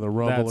seeing out of the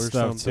rubble that or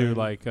stuff something. too.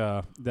 Like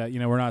that,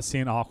 we're not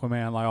seeing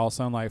Aquaman like all of a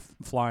sudden like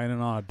flying in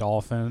on a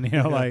dolphin.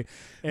 Yeah. Like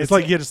It's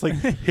like just like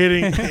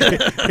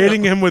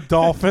hitting him with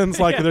dolphins,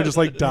 like they're just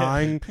like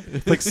dying,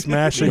 like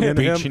smashing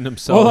into him. Beaching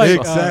themselves. Well, like,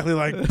 Exactly,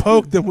 like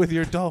poke them with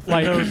your dolphin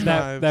like nose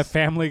that knives.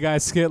 Family Guy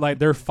skit. Like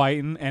they're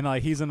fighting and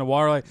like he's in the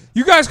water. Like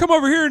you guys come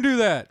over here and do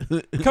that.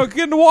 Come get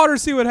in the water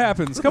and see what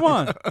happens. Come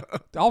on,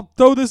 I'll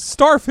throw this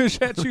starfish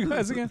at you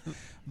guys again.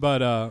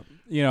 But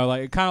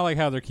like kind of like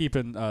how they're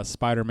keeping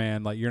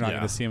Spider-Man. Like you're not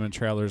going to see him in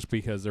trailers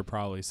because they're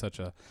probably such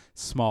a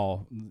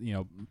small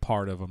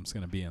part of them's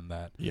going to be in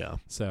that. Yeah.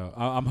 So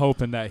I'm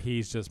hoping that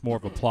he's just more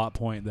of a plot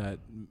point that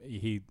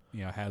he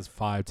has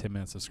 5-10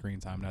 minutes of screen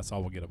time. And that's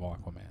all we'll get of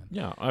Aquaman.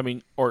 Yeah, I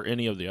mean, or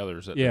any of the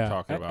others that they're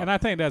talking about. And I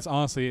think that's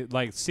honestly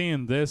like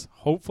seeing this.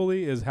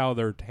 Hopefully, is how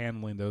they're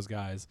handling those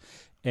guys.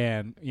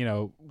 And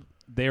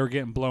they were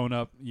getting blown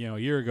up a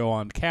year ago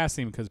on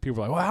casting because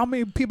people were like, well, how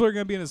many people are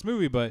going to be in this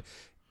movie? But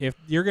if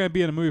you're going to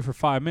be in a movie for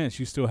 5 minutes,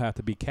 you still have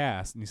to be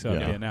cast and you still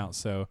have to be announced.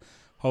 So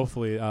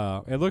hopefully,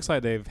 it looks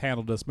like they've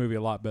handled this movie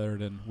a lot better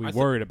than we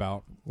worried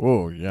about.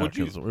 Oh yeah. would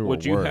you, 'cause we were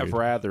would you have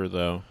worried. rather,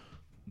 though,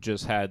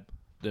 just had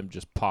them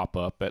just pop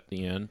up at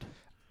the end?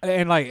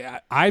 And like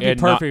I'd be And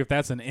perfect not- if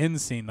that's an end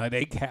scene. Like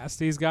they cast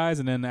these guys,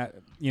 and then that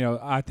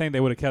I think they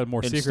would have kept it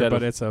more Instead secret. But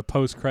of- it's a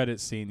post-credit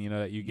scene,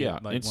 that you get. Yeah,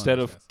 like, one instead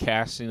those of guys.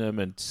 casting them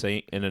and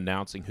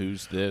announcing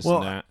who's this Well,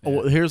 and that.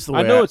 well, here's the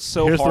way I know it's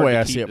so here's hard the way to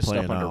I keep see it this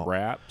playing stuff under out.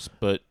 wraps,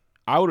 but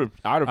I would have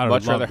I would much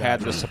love rather that.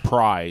 had the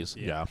surprise,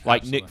 Yeah.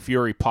 like absolutely. Nick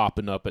Fury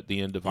popping up at the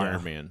end of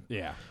Iron Man.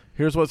 Yeah.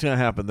 Here's what's gonna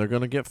happen. They're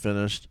gonna get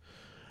finished,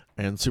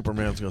 and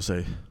Superman's gonna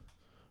say,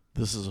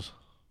 "This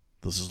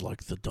is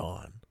like the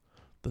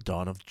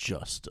dawn of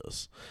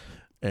justice,"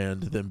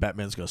 and then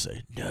Batman's gonna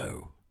say,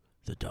 "No,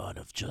 the dawn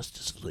of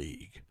Justice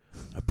League.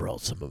 I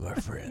brought some of my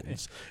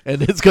friends,"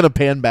 and it's gonna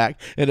pan back,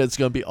 and it's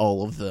gonna be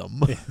all of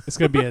them. It's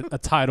gonna be a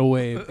tidal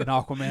wave, and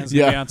Aquaman's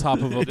gonna Yeah. be on top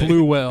of a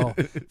blue whale,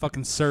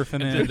 fucking surfing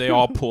And in. then they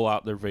all pull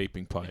out their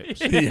vaping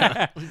pipes.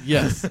 Yeah.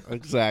 Yes,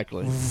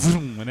 exactly.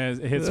 Vroom, and it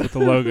hits with the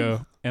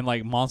logo and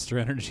like Monster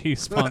Energy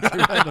sponsor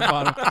at the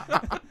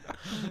bottom.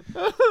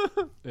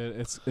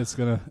 It's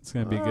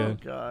gonna be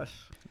good. Gosh.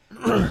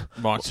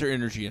 Monster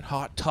Energy and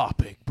Hot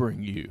Topic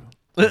bring you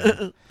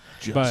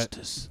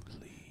Justice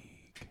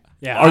League.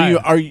 Yeah.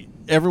 Are you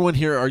everyone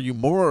here? Are you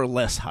more or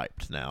less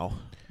hyped now?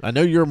 I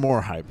know you're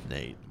more hyped,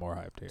 Nate. more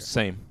hyped here?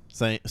 Same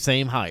Same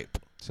hype.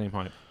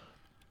 hype.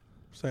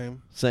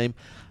 Same.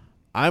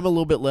 I'm a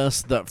little bit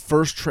less. That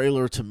first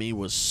trailer to me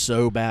was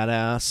so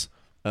badass.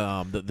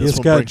 That this It's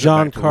one got brings it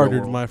John back to real Carter,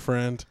 world. my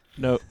friend.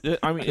 No,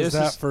 I mean, Because it's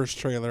that just, first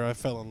trailer, I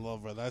fell in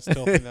love with. I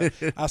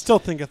still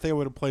think if they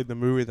would have played the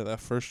movie that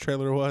first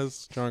trailer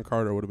was, John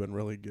Carter would have been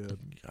really good.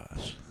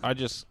 Gosh.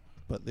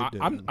 But they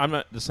didn't. I'm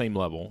at the same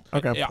level.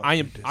 Okay. Yeah,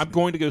 I'm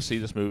going to go see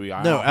this movie.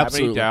 I No, don't have any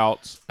absolutely.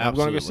 doubts. I'm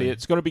going to go see Absolutely. it.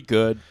 It's going to be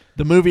good.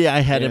 The movie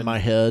I had in And- my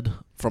head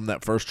from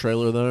that first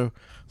trailer, though,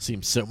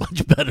 seems so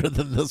much better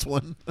than this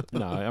one.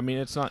 No, I mean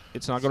it's not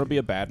going to be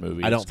a bad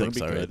movie. I don't It's gonna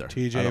think be so good. either. I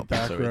TJ don't think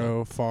back so either.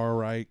 row, far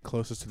right,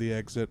 closest to the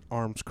exit,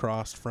 arms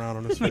crossed, frown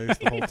on his face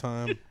the whole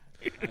time.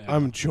 Yeah.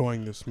 I'm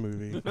enjoying this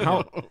movie.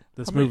 How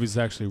This movie's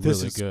actually This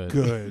really is good.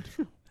 good.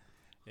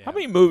 Yeah. how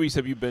many movies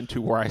have you been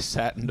to where I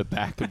sat in the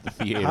back of the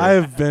theater?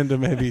 I've been to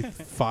maybe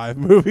 5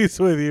 movies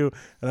with you,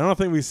 and I don't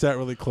think we sat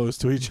really close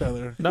to each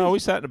other. No, we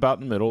sat about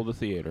in the middle of the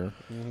theater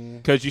Mhm.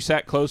 because you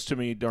sat close to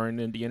me during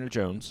Indiana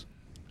Jones.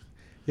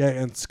 Yeah,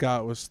 and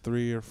Scott was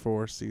 3 or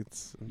 4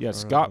 seats. in Yeah, front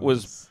of Scott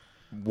was us.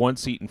 one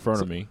seat in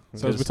front of me.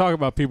 So as we talk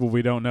about people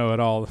we don't know at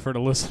all, for the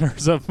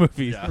listeners of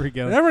movies,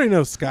 Everybody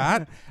knows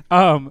Scott.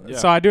 Yeah.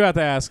 So I do have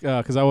to ask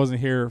because I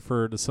wasn't here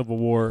for the Civil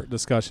War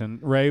discussion.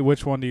 Ray,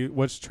 which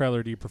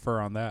trailer do you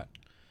prefer on that?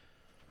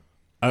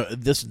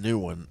 This new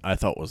one I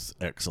thought was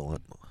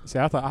excellent. See,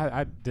 I thought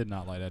I did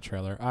not like that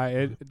trailer.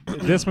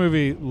 This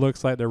movie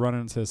looks like they're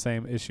running into the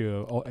same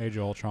issue of Age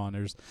of Ultron.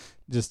 There's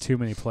just too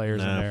many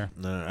players in there.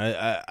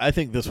 No, I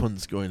think this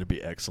one's going to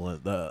be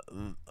excellent. The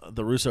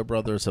Russo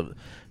brothers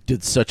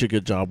did such a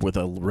good job with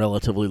a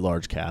relatively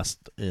large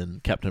cast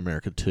in Captain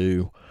America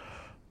 2.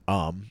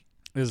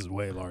 This is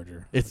way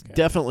larger. It's Okay.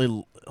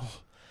 definitely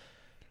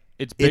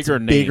it's bigger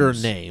names. bigger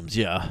names.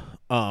 Yeah.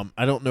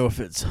 I don't know if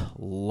it's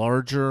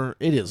larger.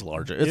 It is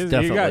larger. It's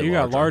definitely you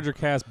got larger. larger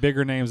cast,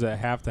 bigger names that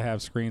have to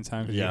have screen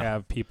time because Yeah. you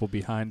have people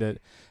behind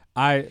it.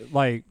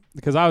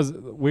 Because I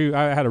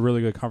had a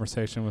really good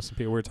conversation with some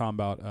people. We were talking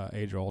about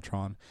Age of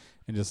Ultron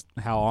and just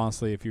how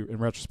honestly, if you in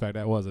retrospect,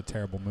 that was a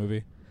terrible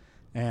movie.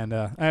 And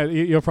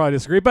you'll probably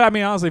disagree, but I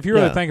mean honestly, if you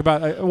really Yeah. think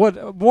about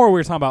what more we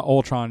were talking about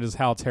Ultron, just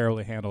how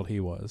terribly handled he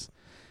was,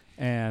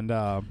 and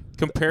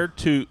compared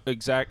to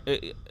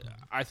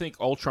I think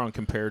Ultron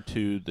compared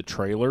to the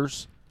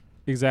trailers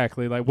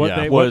Exactly, like what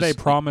Yeah. they Was-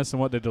 promised and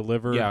what they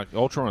delivered. Yeah,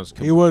 Ultron is.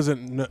 He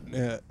wasn't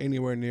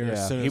anywhere near Yeah.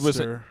 as sinister. He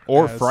wasn't-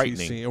 or as he's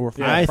frightening. seen- or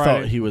Yeah, I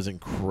Friday. thought he was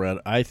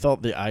incredible. I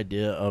thought the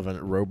idea of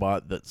a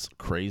robot that's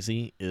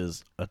crazy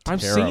is a I've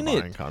terrifying seen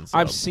it. concept.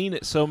 I've seen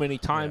it so many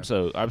times.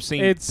 Though I've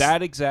seen It's-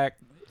 that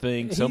exact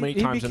thing so many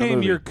times he in a became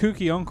movie. your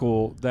kooky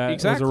uncle that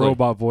Exactly. was a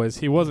robot voice.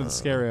 He wasn't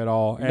scary at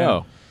all. And,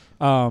 No,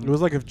 It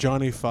was like if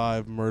Johnny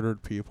Five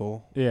murdered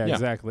people. yeah, Yeah.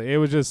 exactly. It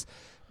was just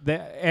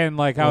that, and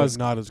like I Well, was,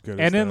 not as good.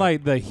 as and then that.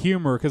 like the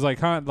humor, because like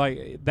kind of,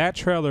 like that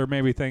trailer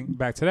made me think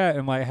back to that,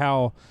 and like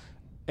how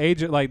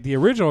like the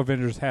original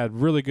Avengers had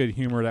really good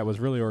humor that was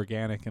really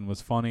organic and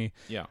was funny.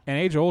 yeah. And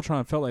Age of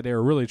Ultron felt like they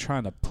were really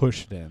trying to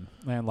push it in,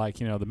 and like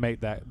to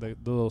make that the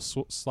little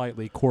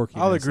slightly quirky.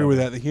 I'll agree with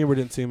that. The humor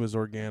didn't seem as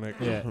organic.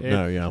 Yeah.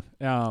 no, yeah.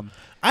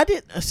 I I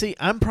didn't see.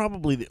 I'm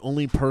probably the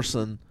only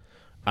person.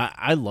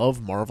 I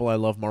love Marvel. I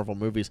love Marvel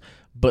movies,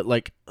 but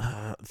like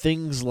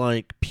things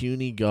like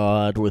Puny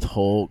God with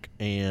Hulk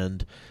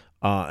and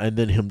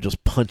then him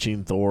just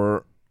punching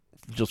Thor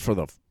just for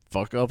the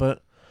fuck of it.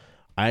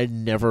 I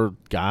never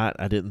got.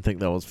 I didn't think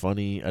that was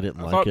funny. I didn't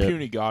I like thought it.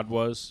 Puny God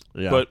was,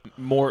 Yeah. but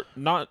more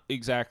not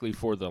exactly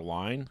for the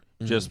line,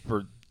 just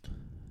for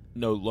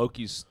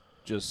Loki's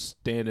just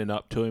standing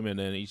up to him and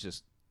then he's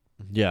just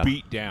Yeah,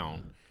 beat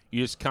down.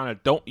 You just kind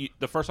of don't.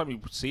 The first time you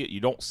see it, you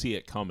don't see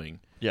it coming,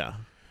 yeah,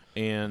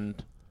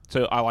 and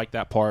so I like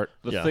that part.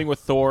 The Yeah. thing with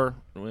Thor,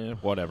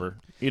 whatever.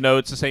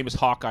 It's the same as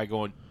Hawkeye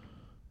going,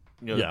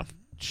 yeah.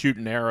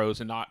 shooting arrows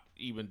and not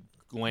even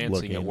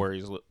glancing at Looking. where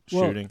he's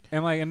shooting.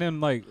 and then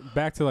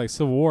back to like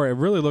Civil War, it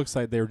really looks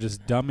like they were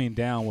just dumbing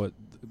down what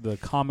the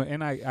comic.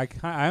 And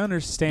I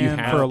understand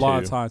You for a have lot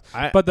to. of times,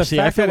 I- but the see,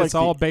 I fact feel that like it's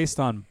all based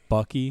on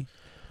Bucky,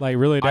 like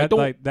really, I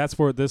don't- that's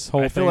where this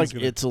whole I feel thing like is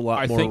gonna, it's a lot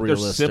I more think they're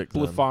realistic.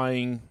 than-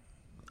 simplifying.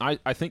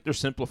 I think they're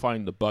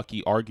simplifying the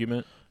Bucky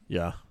argument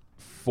yeah,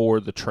 for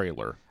the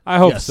trailer. I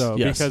hope Yes, so,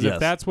 yes, because yes. if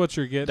that's what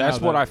you're getting, That's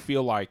out of what that- I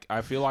feel like. I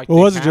feel like Well,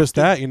 it they wasn't have just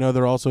to- that.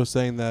 They're also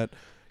saying that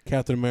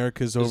Captain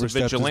America's He's a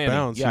overstepped his vigilante.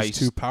 bounds. Yeah, he's he's-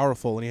 too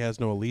powerful and he has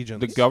no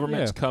allegiance. The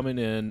government's Yeah. coming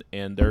in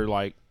and they're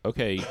like,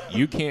 okay,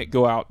 you can't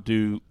go out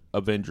do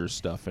Avengers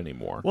stuff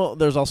anymore. well,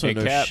 there's also And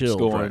no Cap's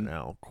shield right going-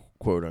 now,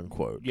 quote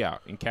unquote. Yeah,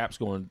 and Cap's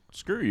going,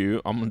 screw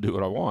you. I'm going to do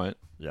what I want.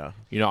 Yeah,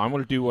 I'm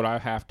going to do what I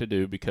have to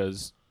do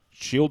because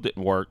shield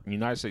didn't work. The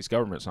United States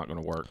government's not going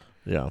to work.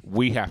 yeah.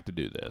 We have to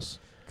do this.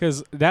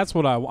 Because that's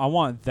what I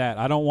want. That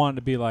I don't want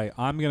it to be like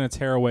I'm going to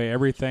tear away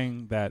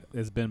everything that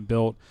has been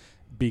built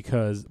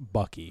because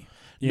Bucky.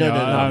 No.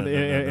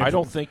 I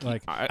don't think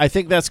like I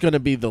think that's going to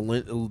be the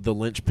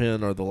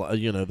linchpin or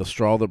the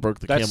straw that broke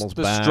the that's camel's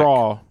the back.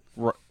 straw.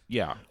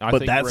 Yeah, I But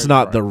think that's Red's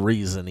not right. the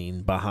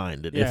reasoning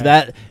behind it.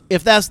 Yeah.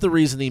 If that's the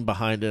reasoning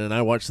behind it, and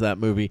I watched that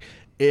movie,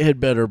 it had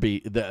better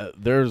be Because-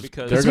 they're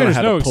Because going to there's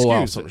have no to pull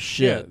off excuse. some Yeah,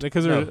 shit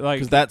because they're like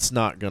because that's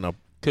not going to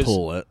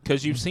pull it.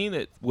 Because you've seen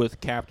it with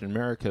Captain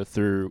America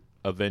through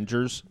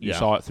Avengers. You Yeah.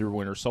 saw it through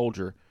Winter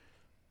Soldier.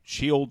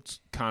 Shield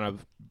kind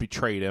of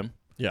betrayed him.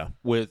 Yeah,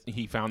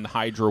 He found the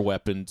Hydra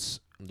weapons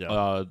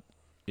yeah,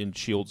 in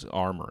Shield's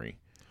armory.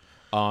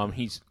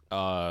 He's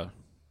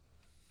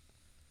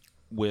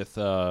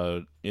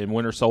in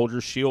Winter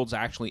Soldier, Shield's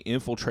actually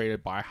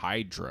infiltrated by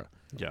Hydra.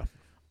 yeah,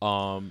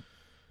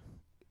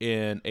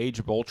 In Age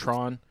of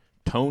Ultron,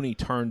 Tony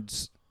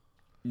turns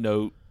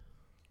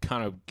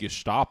kind of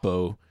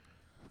Gestapo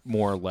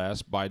more or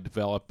less by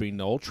developing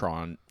the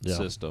Ultron Yeah.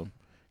 system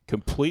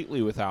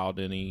completely without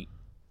any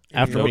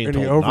After being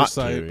any told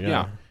oversight. not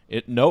to, yeah.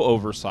 no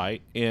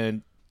oversight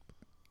and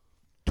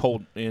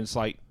it's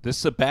like, this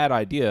is a bad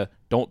idea.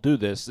 Don't do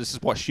this. This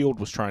is what Shield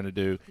was trying to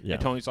do. Yeah.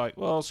 And Tony's like,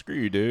 well, screw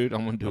you, dude.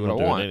 I'm gonna do I'm what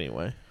gonna I do want it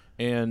anyway.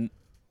 And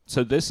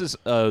so this is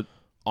a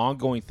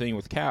ongoing thing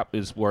with Cap,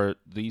 is where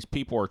these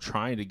people are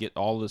trying to get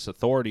all this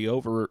authority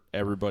over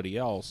everybody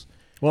else,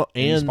 Well,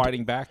 and he's and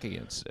fighting back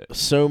against it.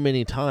 so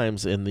many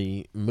times in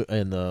the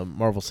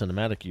Marvel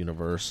Cinematic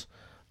Universe,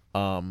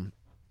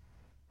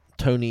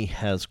 Tony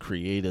has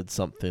created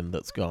something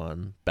that's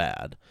gone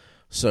bad.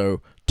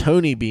 So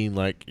Tony being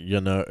like,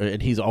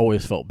 and he's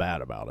always felt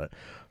bad about it.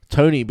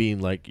 Tony being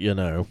like,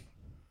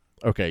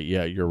 okay,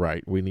 yeah, you're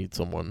right. We need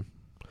someone.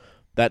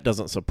 That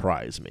doesn't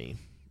surprise me.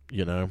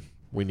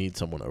 We need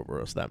someone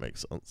over us. That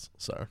makes sense.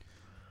 So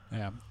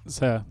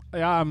So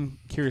I'm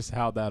curious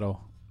how that'll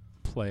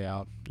play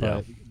out.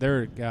 But Yeah.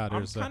 there's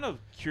I'm kind of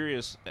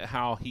curious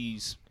how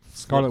he's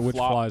Scarlet Witch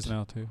flip-flopped- flies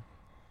now too.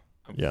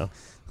 yeah,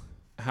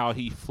 How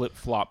he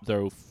flip-flopped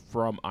though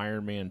from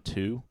Iron Man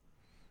 2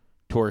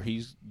 to where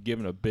he's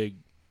given a big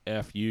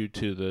FU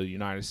to the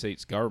United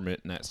States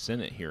government in that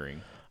Senate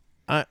hearing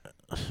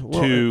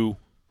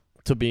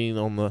to being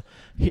on the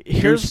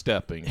here's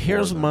stepping.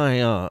 Here's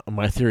my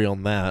theory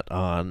on that.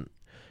 On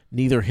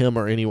neither him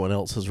or anyone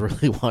else has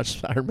really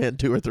watched Iron Man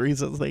 2 or 3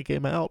 since they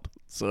came out.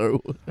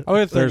 So I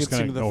would They're think just it's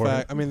gonna into the ignore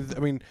fact. I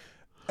mean,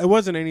 it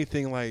wasn't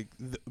anything like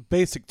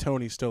basic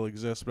Tony still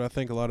exists, but I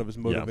think a lot of his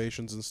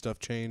motivations and stuff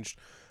changed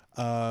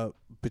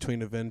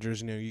between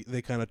Avengers.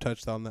 They kind of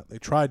touched on that. They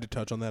tried to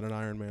touch on that in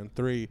Iron Man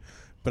 3,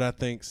 but I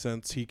think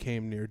since he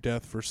came near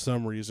death for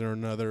some reason or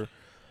another,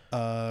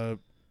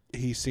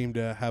 he seemed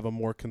to have a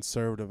more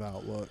conservative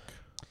outlook.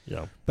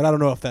 Yeah. But I don't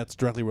know if that's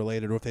directly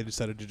related or if they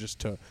decided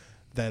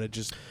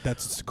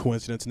that's a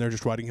coincidence and they're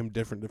just writing him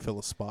different to fill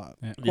a spot.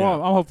 Yeah. Yeah.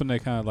 Well, I'm hoping they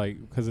kind of like,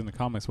 because in the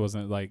comics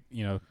wasn't it like,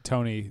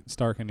 Tony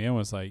Stark in the end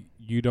was like,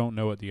 you don't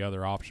know what the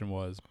other option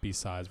was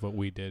besides what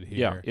we did here.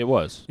 Yeah, it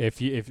was.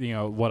 If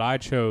what I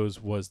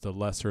chose was the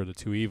lesser of the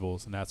two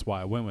evils, and that's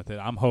why I went with it.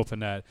 I'm hoping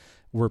that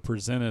we're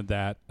presented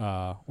that,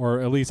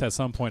 or at least at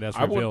some point as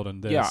revealed in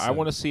this. Yeah, I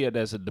want to see it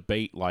as a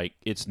debate. Like,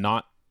 it's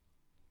not.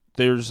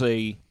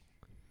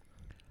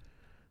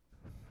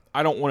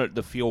 I don't want it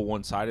to feel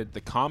one-sided.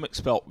 The comics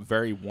felt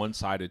very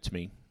one-sided to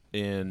me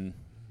in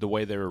the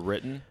way they were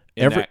written,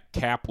 and that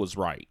Cap was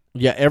right.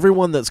 Yeah,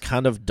 everyone that's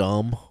kind of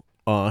dumb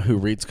who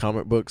reads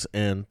comic books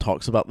and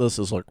talks about this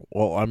is like,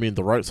 well, I mean,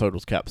 the right side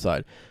was Cap's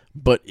side.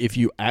 But if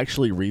you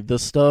actually read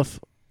this stuff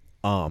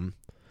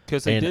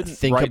because they and didn't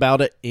think write,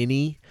 about it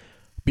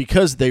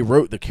because they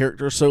wrote the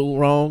character so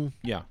wrong,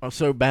 yeah,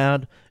 so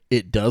bad,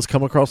 it does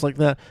come across like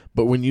that.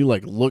 But when you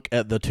like look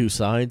at the two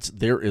sides,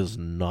 there is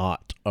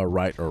not a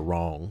right or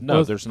wrong.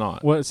 no, there's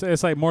not. Well,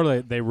 it's like more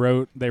like they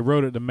wrote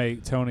it to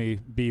make Tony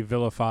be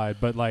vilified,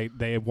 but like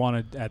they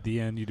wanted at the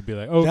end you to be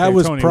like, oh, That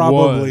was Tony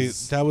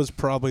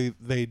probably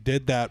they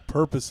did that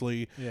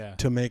purposely yeah.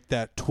 to make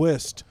that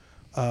twist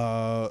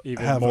Even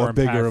have more a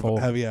bigger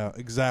impactful. yeah,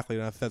 exactly.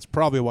 And that's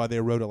probably why they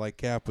wrote it like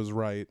Cap was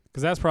right.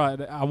 Because that's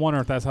probably, I wonder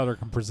if that's how they're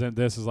going to present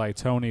this, is like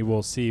Tony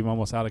will seem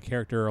almost out of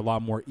character, a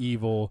lot more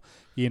evil,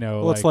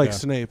 Well, it's like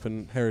Snape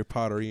and Harry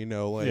Potter,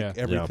 Yeah.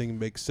 everything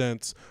makes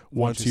sense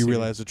once you you see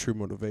realize the true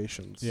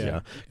motivations.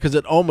 Yeah. Because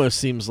it almost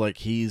seems like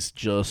he's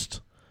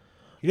just...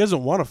 He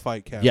doesn't want to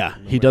fight Cap. Yeah,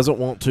 he doesn't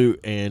want to,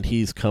 and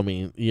he's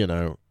coming,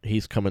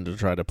 he's coming to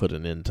try to put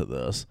an end to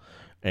this.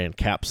 And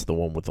Cap's the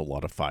one with a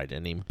lot of fight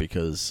in him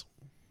because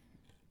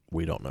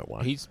we don't know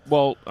why.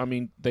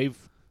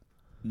 They've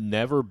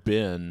never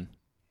been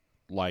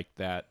like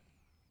that.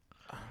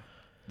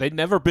 They've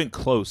never been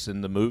close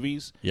in the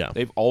movies. Yeah.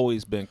 They've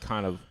always been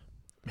kind of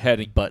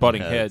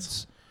butting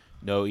heads.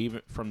 No,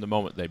 even from the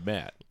moment they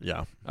met.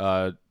 Yeah.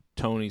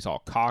 Tony's all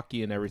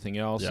cocky and everything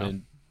else, Yeah.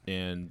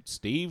 and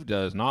Steve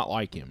does not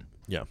like him.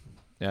 Yeah.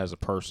 As a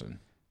person.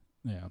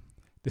 Yeah.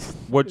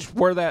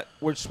 Where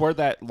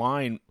that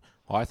line,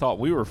 I thought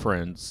we were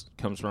friends,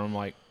 comes from. I'm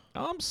like,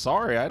 I'm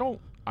sorry,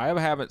 I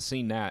haven't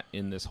seen that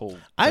in this whole thing.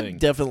 I've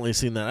definitely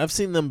seen that. I've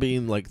seen them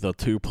being like the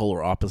two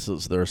polar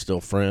opposites. They're still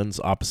friends,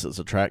 opposites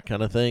attract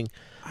kind of thing.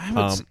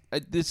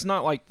 It's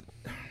not like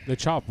They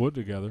chop wood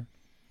together.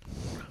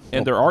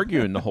 and they're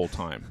arguing the whole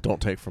time.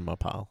 Don't take from my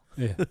pile.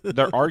 Yeah.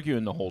 They're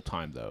arguing the whole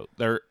time though.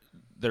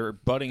 They're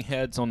butting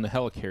heads on the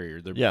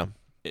helicarrier. Yeah.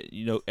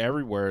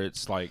 Everywhere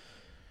it's like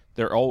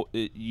they're all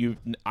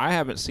I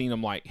haven't seen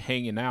them like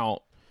hanging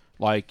out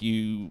like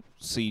you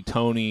see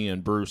Tony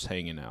and Bruce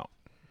hanging out.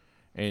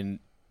 And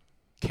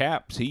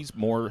Caps, he's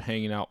more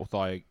hanging out with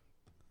like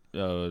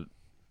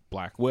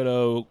Black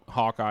Widow,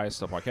 Hawkeye,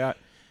 stuff like that.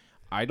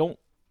 I don't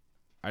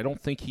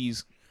think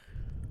he's.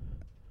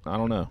 I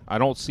don't know. I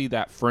don't see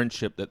that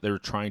friendship that they're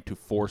trying to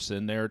force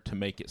in there to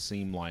make it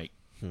seem like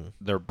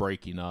they're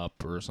breaking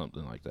up or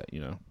something like that.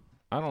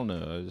 I don't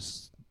know.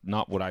 It's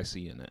not what I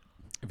see in it.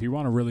 If you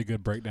want a really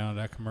good breakdown of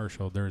that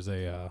commercial, there's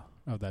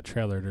of that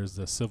trailer. There's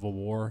the Civil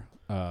War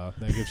that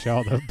gives you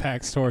all the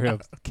backstory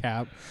of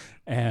Cap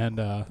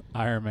and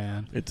Iron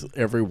Man. It's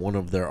every one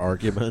of their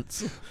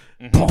arguments.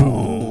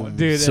 Boom,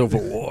 dude!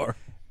 Civil War.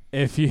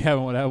 If you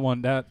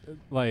haven't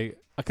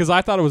because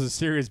I thought it was a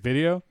serious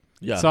video.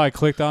 Yeah. So I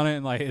clicked on it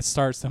and like it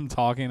starts them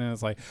talking and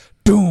it's like,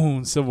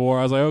 boom, Civil War.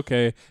 I was like,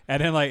 okay, and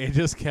then like it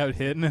just kept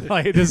hitting and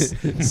like it just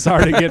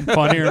started getting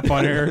funnier and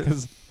funnier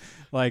because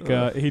like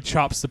he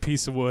chops the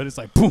piece of wood. It's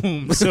like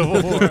boom,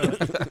 Civil War.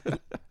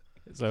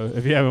 So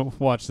if you haven't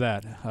watched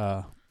that,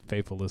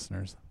 faithful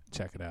listeners,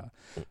 check it out.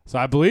 So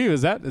I believe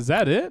is that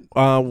it?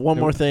 One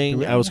more do thing,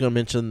 we I was going to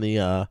mention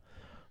the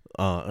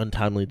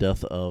untimely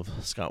death of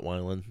Scott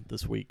Weiland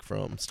this week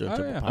from Stone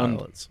Temple yeah.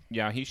 Pilots.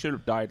 Yeah, he should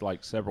have died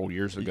like several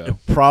years ago.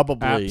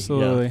 Probably,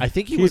 Absolutely. Yeah. I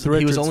think he Keith was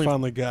Richards only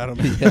finally got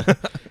him.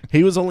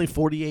 he was only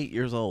 48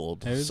 years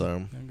old. He was So a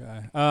young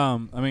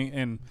guy. I mean,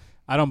 and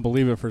I don't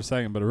believe it for a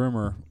second, but a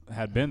rumor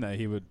had been that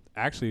he would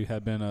actually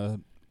have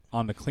been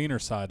on the cleaner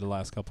side the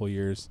last couple of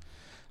years.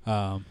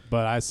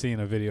 But I seen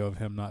a video of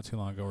him not too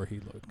long ago where he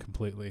looked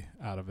completely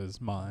out of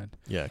his mind.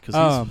 yeah, because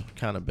he's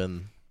kind of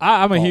been.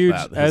 I'm a All huge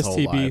that his whole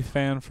STB life.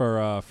 fan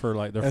for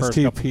like their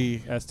first couple. STP,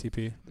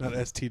 STP. not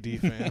STD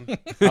fan.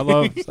 I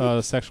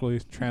love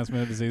sexually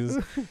transmitted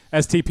diseases.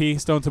 STP,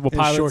 Stone Temple And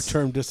Pilots.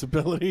 short-term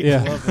disability.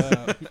 Yeah. Love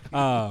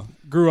that.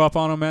 Grew up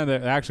on them, man.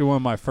 They're actually one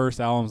of my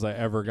first albums I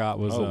ever got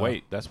was.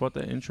 Wait, that's what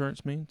the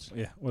insurance means?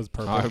 Yeah, was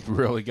Purple. I've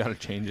really got to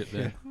change it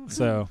then.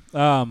 So,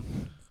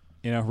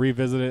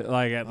 revisit it.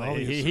 Like All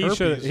these he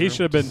should herpes are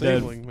should have been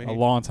dead disabling me. a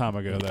long time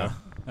ago,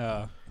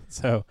 though.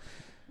 So,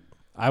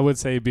 I would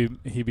say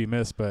he'd be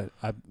missed, but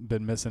I've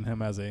been missing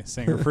him as a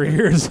singer for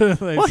years.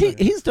 Well,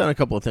 he's done a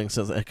couple of things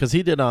since because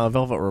he did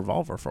Velvet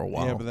Revolver for a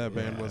while. Yeah, but that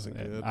band wasn't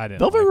good. I didn't.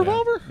 Velvet like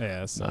Revolver? It.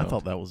 Yeah, so I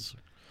thought that was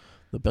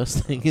the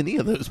best thing any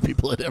of those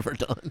people had ever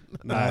done.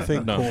 No, I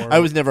think No. Core. I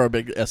was never a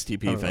big I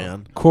STP don't know.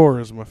 fan. Core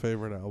is my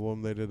favorite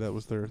album they did. That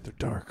was their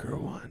darker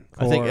one.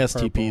 I think Core,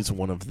 STP is Purple.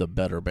 one of the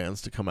better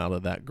bands to come out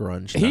of that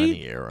grunge He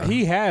 90 era.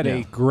 he had a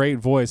Yeah. great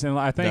voice, and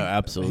I think No,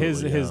 absolutely,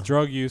 his yeah.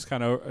 drug use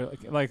kind of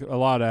like a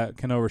lot of that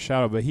can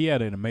overshadow, but he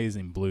had an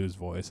amazing blues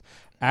voice.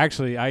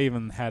 Actually, I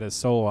even had his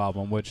solo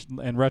album, which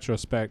in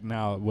retrospect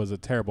now was a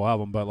terrible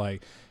album, but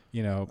like I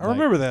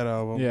remember that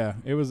album. Yeah,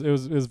 it was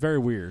very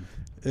weird.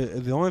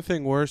 The only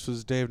thing worse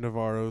was Dave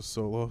Navarro's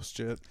solo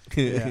shit.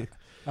 Yeah.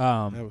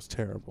 That was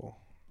terrible.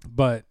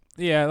 But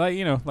yeah,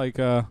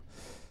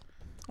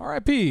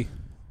 R.I.P.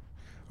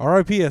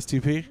 R.I.P.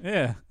 STP.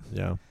 Yeah,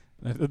 yeah.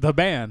 the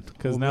band,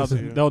 because We'll now miss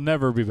you. they'll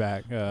never be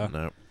back.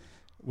 No.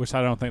 Which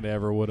I don't think they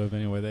ever would have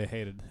anyway. They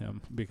hated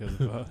him because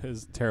of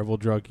his terrible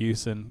drug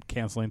use and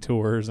canceling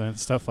tours and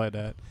stuff like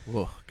that.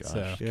 Oh, gosh.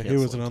 So- Yeah, he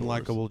was an Canceling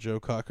tours. unlikable Joe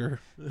Cocker.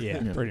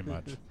 Yeah, Yeah. pretty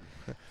much.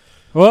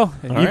 Well,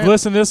 you've right.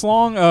 listened this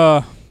long.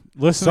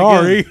 Listen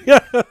Sorry.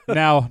 again.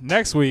 Now,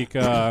 next week,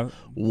 100th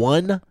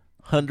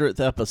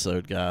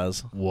episode,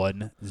 guys.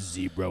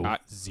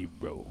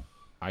 1-0-0.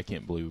 I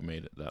can't believe we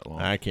made it that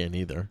long. I can't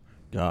either.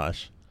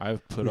 Gosh.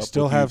 I've put we up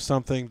still with have you.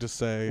 something to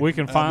say. We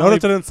can Notice finally. I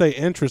didn't say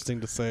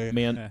interesting to say.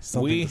 Man, Yeah.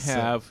 Something we to say.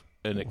 have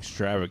an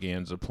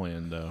extravaganza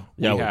plan, though.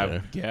 Yeah, we we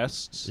have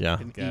guests. Yeah.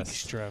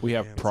 We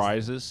have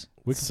prizes.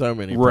 So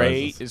many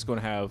Ray prizes. is going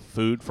to have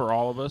food for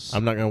all of us.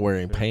 I'm not going to wear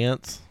any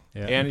pants.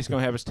 Yeah. And he's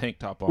going to have his tank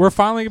top on. We're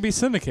finally going to be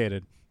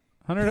syndicated.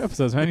 100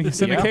 episodes, man.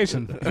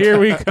 Syndication. Here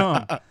we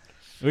come.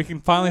 We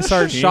can finally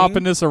start Ching.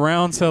 shopping this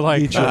around to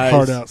like. Eat your Nice.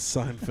 heart out,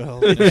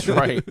 Seinfeld. That's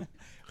right.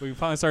 We can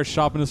finally start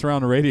shopping this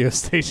around the radio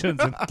stations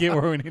and get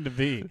where we need to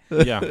be.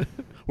 Yeah.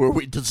 Where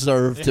we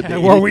deserve to be.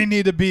 Where we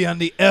need to be on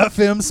the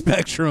FM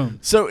spectrum.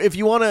 So if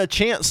you want a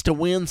chance to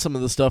win some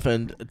of the stuff,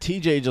 and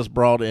TJ just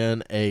brought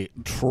in a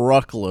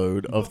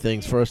truckload of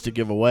things for us to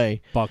give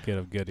away. Bucket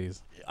of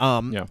goodies.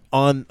 Yeah.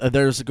 On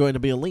there's going to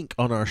be a link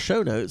on our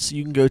show notes.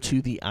 You can go to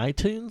the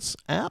iTunes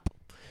app,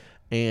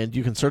 and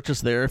you can search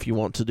us there if you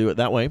want to do it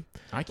that way.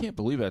 I can't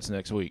believe that's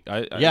next week.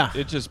 Yeah.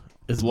 It just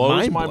It's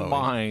blows my mind-blowing.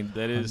 mind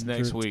that it is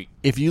next week.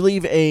 If you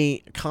leave a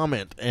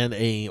comment and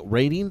a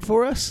rating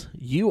for us,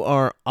 you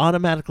are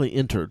automatically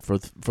entered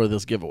for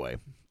this giveaway.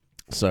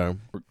 So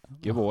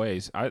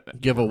Giveaways.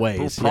 giveaways,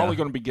 We're probably yeah.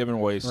 going to be giving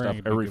away stuff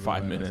gonna be every giving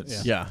 5 away,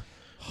 minutes. Yeah.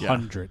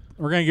 100.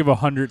 We're going to give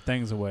 100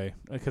 things away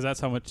because that's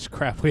how much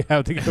crap we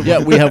have to give away.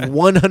 Yeah, we have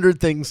 100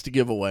 things to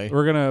give away.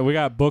 We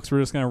got books. We're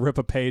just going to rip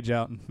a page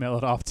out and mail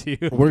it off to you.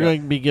 We're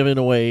going to be giving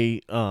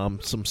away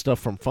some stuff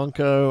from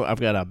Funko. I've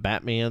got a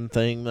Batman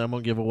thing that I'm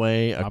going to give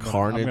away, a I'm gonna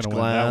Carnage win that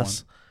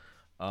glass.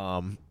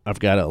 I've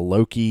got a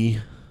Loki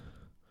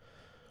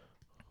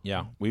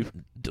Yeah. We've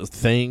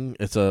thing.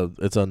 It's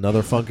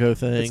another Funko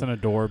thing. It's an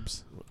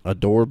Adorbs.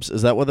 Adorbs.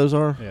 Is that what those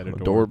are? Yeah, they're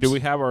Adorbs. Do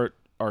we have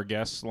our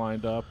guests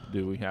lined up?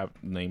 Do we have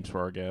names for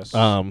our guests?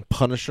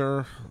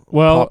 Punisher.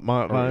 Well,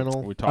 Pop Or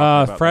Vinyl. we talking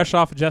about fresh that?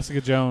 off of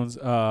Jessica Jones,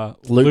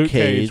 Luke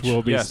Cage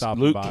will be Yes,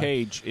 stopping Luke by.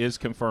 Cage is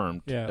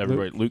confirmed. Yeah,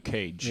 Everybody, Luke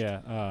Cage.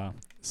 Yeah,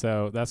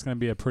 so that's going to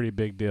be a pretty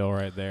big deal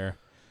right there.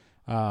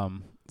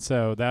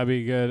 So that'd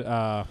be good.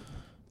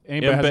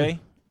 Anybody has Mbae?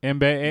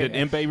 Mbae?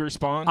 Did Mbae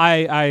respond?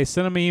 I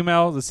sent him an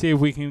email to see if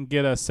we can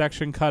get a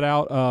section cut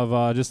out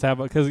of just have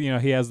because he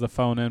has the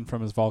phone in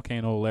from his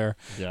volcano lair.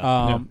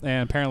 Yeah.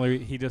 And apparently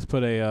he just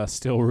put a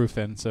steel roof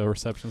in, so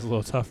reception's a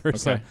little tougher.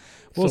 So Okay.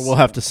 We'll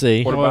have to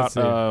see. What Well, about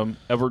let's see.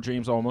 Ever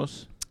James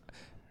Olmos?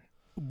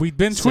 we've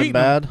been tweeting.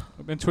 Sinbad.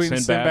 We've been tweeting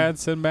Sinbad.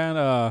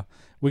 Sinbad.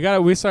 We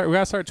gotta start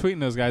tweeting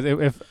those guys.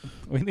 If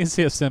we need to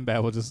see if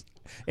Sinbad will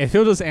if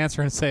he'll just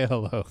answer and say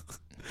hello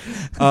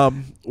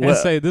and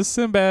say this is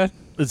Sinbad.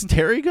 Is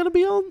Terry going to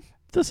be on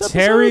this episode?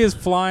 Terry is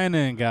flying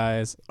in,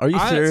 guys. Are you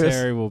serious?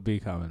 Terry will be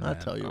coming. I man.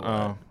 tell you what.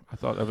 I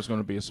thought that was going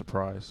to be a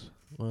surprise.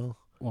 Well,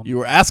 Well, you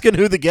were asking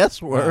who the guests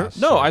were. Gosh.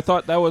 No, I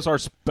thought that was our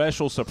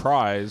special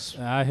surprise.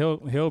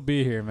 he'll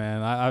be here,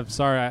 man. I'm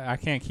sorry, I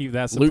can't keep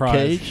that Luke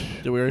surprise. Cage.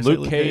 Did we already Luke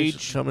say Luke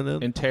Cage coming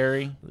in? And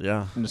Terry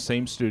Yeah. in the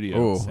same studio.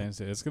 Oh.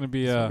 It's gonna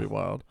be It's gonna be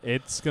wild.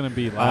 it's gonna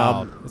be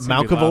loud. It's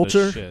gonna be Malcolm loud as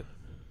Vulture? shit.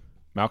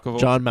 Malcolm.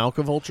 John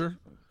Malkovulture.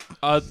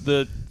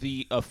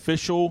 The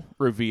official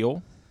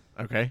reveal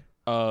Okay.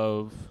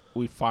 of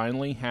we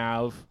finally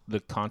have the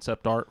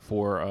concept art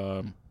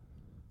for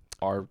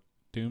our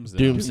Doomsday.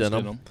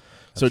 Doomsdenim.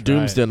 So That's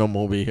right. Doomsdenim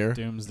will be here.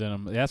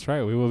 Doomsdenim. That's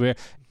right. We will be.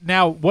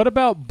 Now, what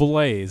about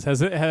Blaze?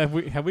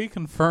 Have we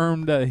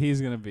confirmed that he's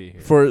gonna be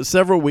here? For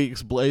several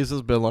weeks, Blaze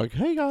has been like,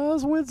 "Hey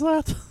guys, when's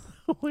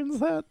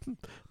that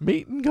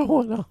meeting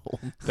going on?"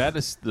 That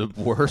is the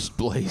worst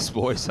Blaze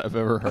voice I've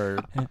ever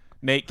heard.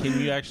 Nate, can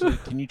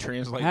you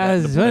translate that I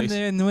to was Blaze?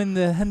 wondering when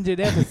the 100th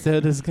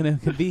episode is gonna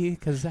be,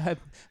 because I'm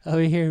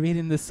over here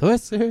reading the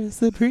Sorcerer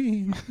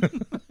Supreme.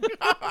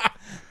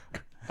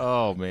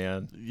 Oh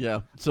man.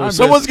 Yeah. So I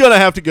someone's gonna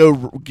have to go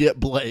get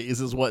Blaze,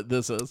 is what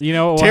this is. You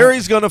know what?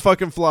 Terry's gonna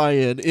fucking fly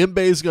in.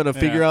 Mbae's gonna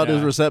figure out his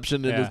yeah.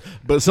 reception, and Yeah.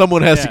 but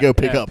someone has to Yeah, go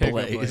pick yeah, up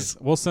Blaze.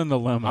 We'll send the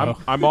limo.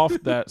 I'm off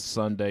that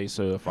Sunday,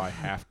 so if I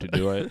have to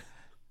do it,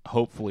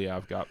 hopefully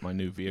I've got my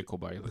new vehicle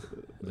by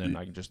then.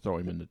 I can just throw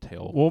him in the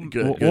tail.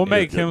 We'll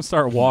make him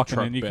start walking,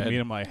 Truck and you bed. can meet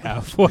him like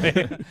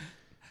halfway.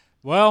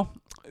 Well,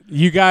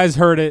 you guys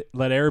heard it.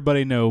 Let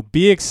everybody know.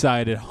 Be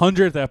excited.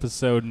 100th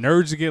episode,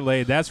 Nerds to Get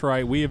Laid. That's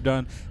right. We have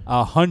done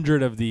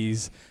 100 of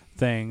these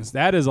things.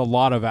 That is a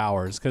lot of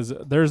hours because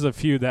there's a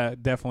few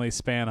that definitely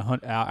span an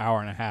hour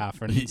and a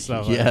half and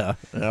stuff. Yeah,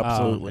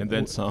 absolutely. and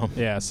then some.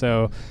 Yeah,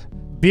 so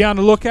be on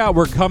the lookout.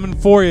 We're coming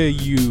for you,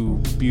 you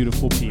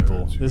beautiful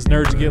people. This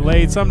Nerds to Get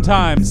Laid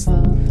sometimes.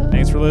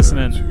 Thanks for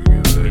listening.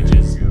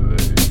 Bitches.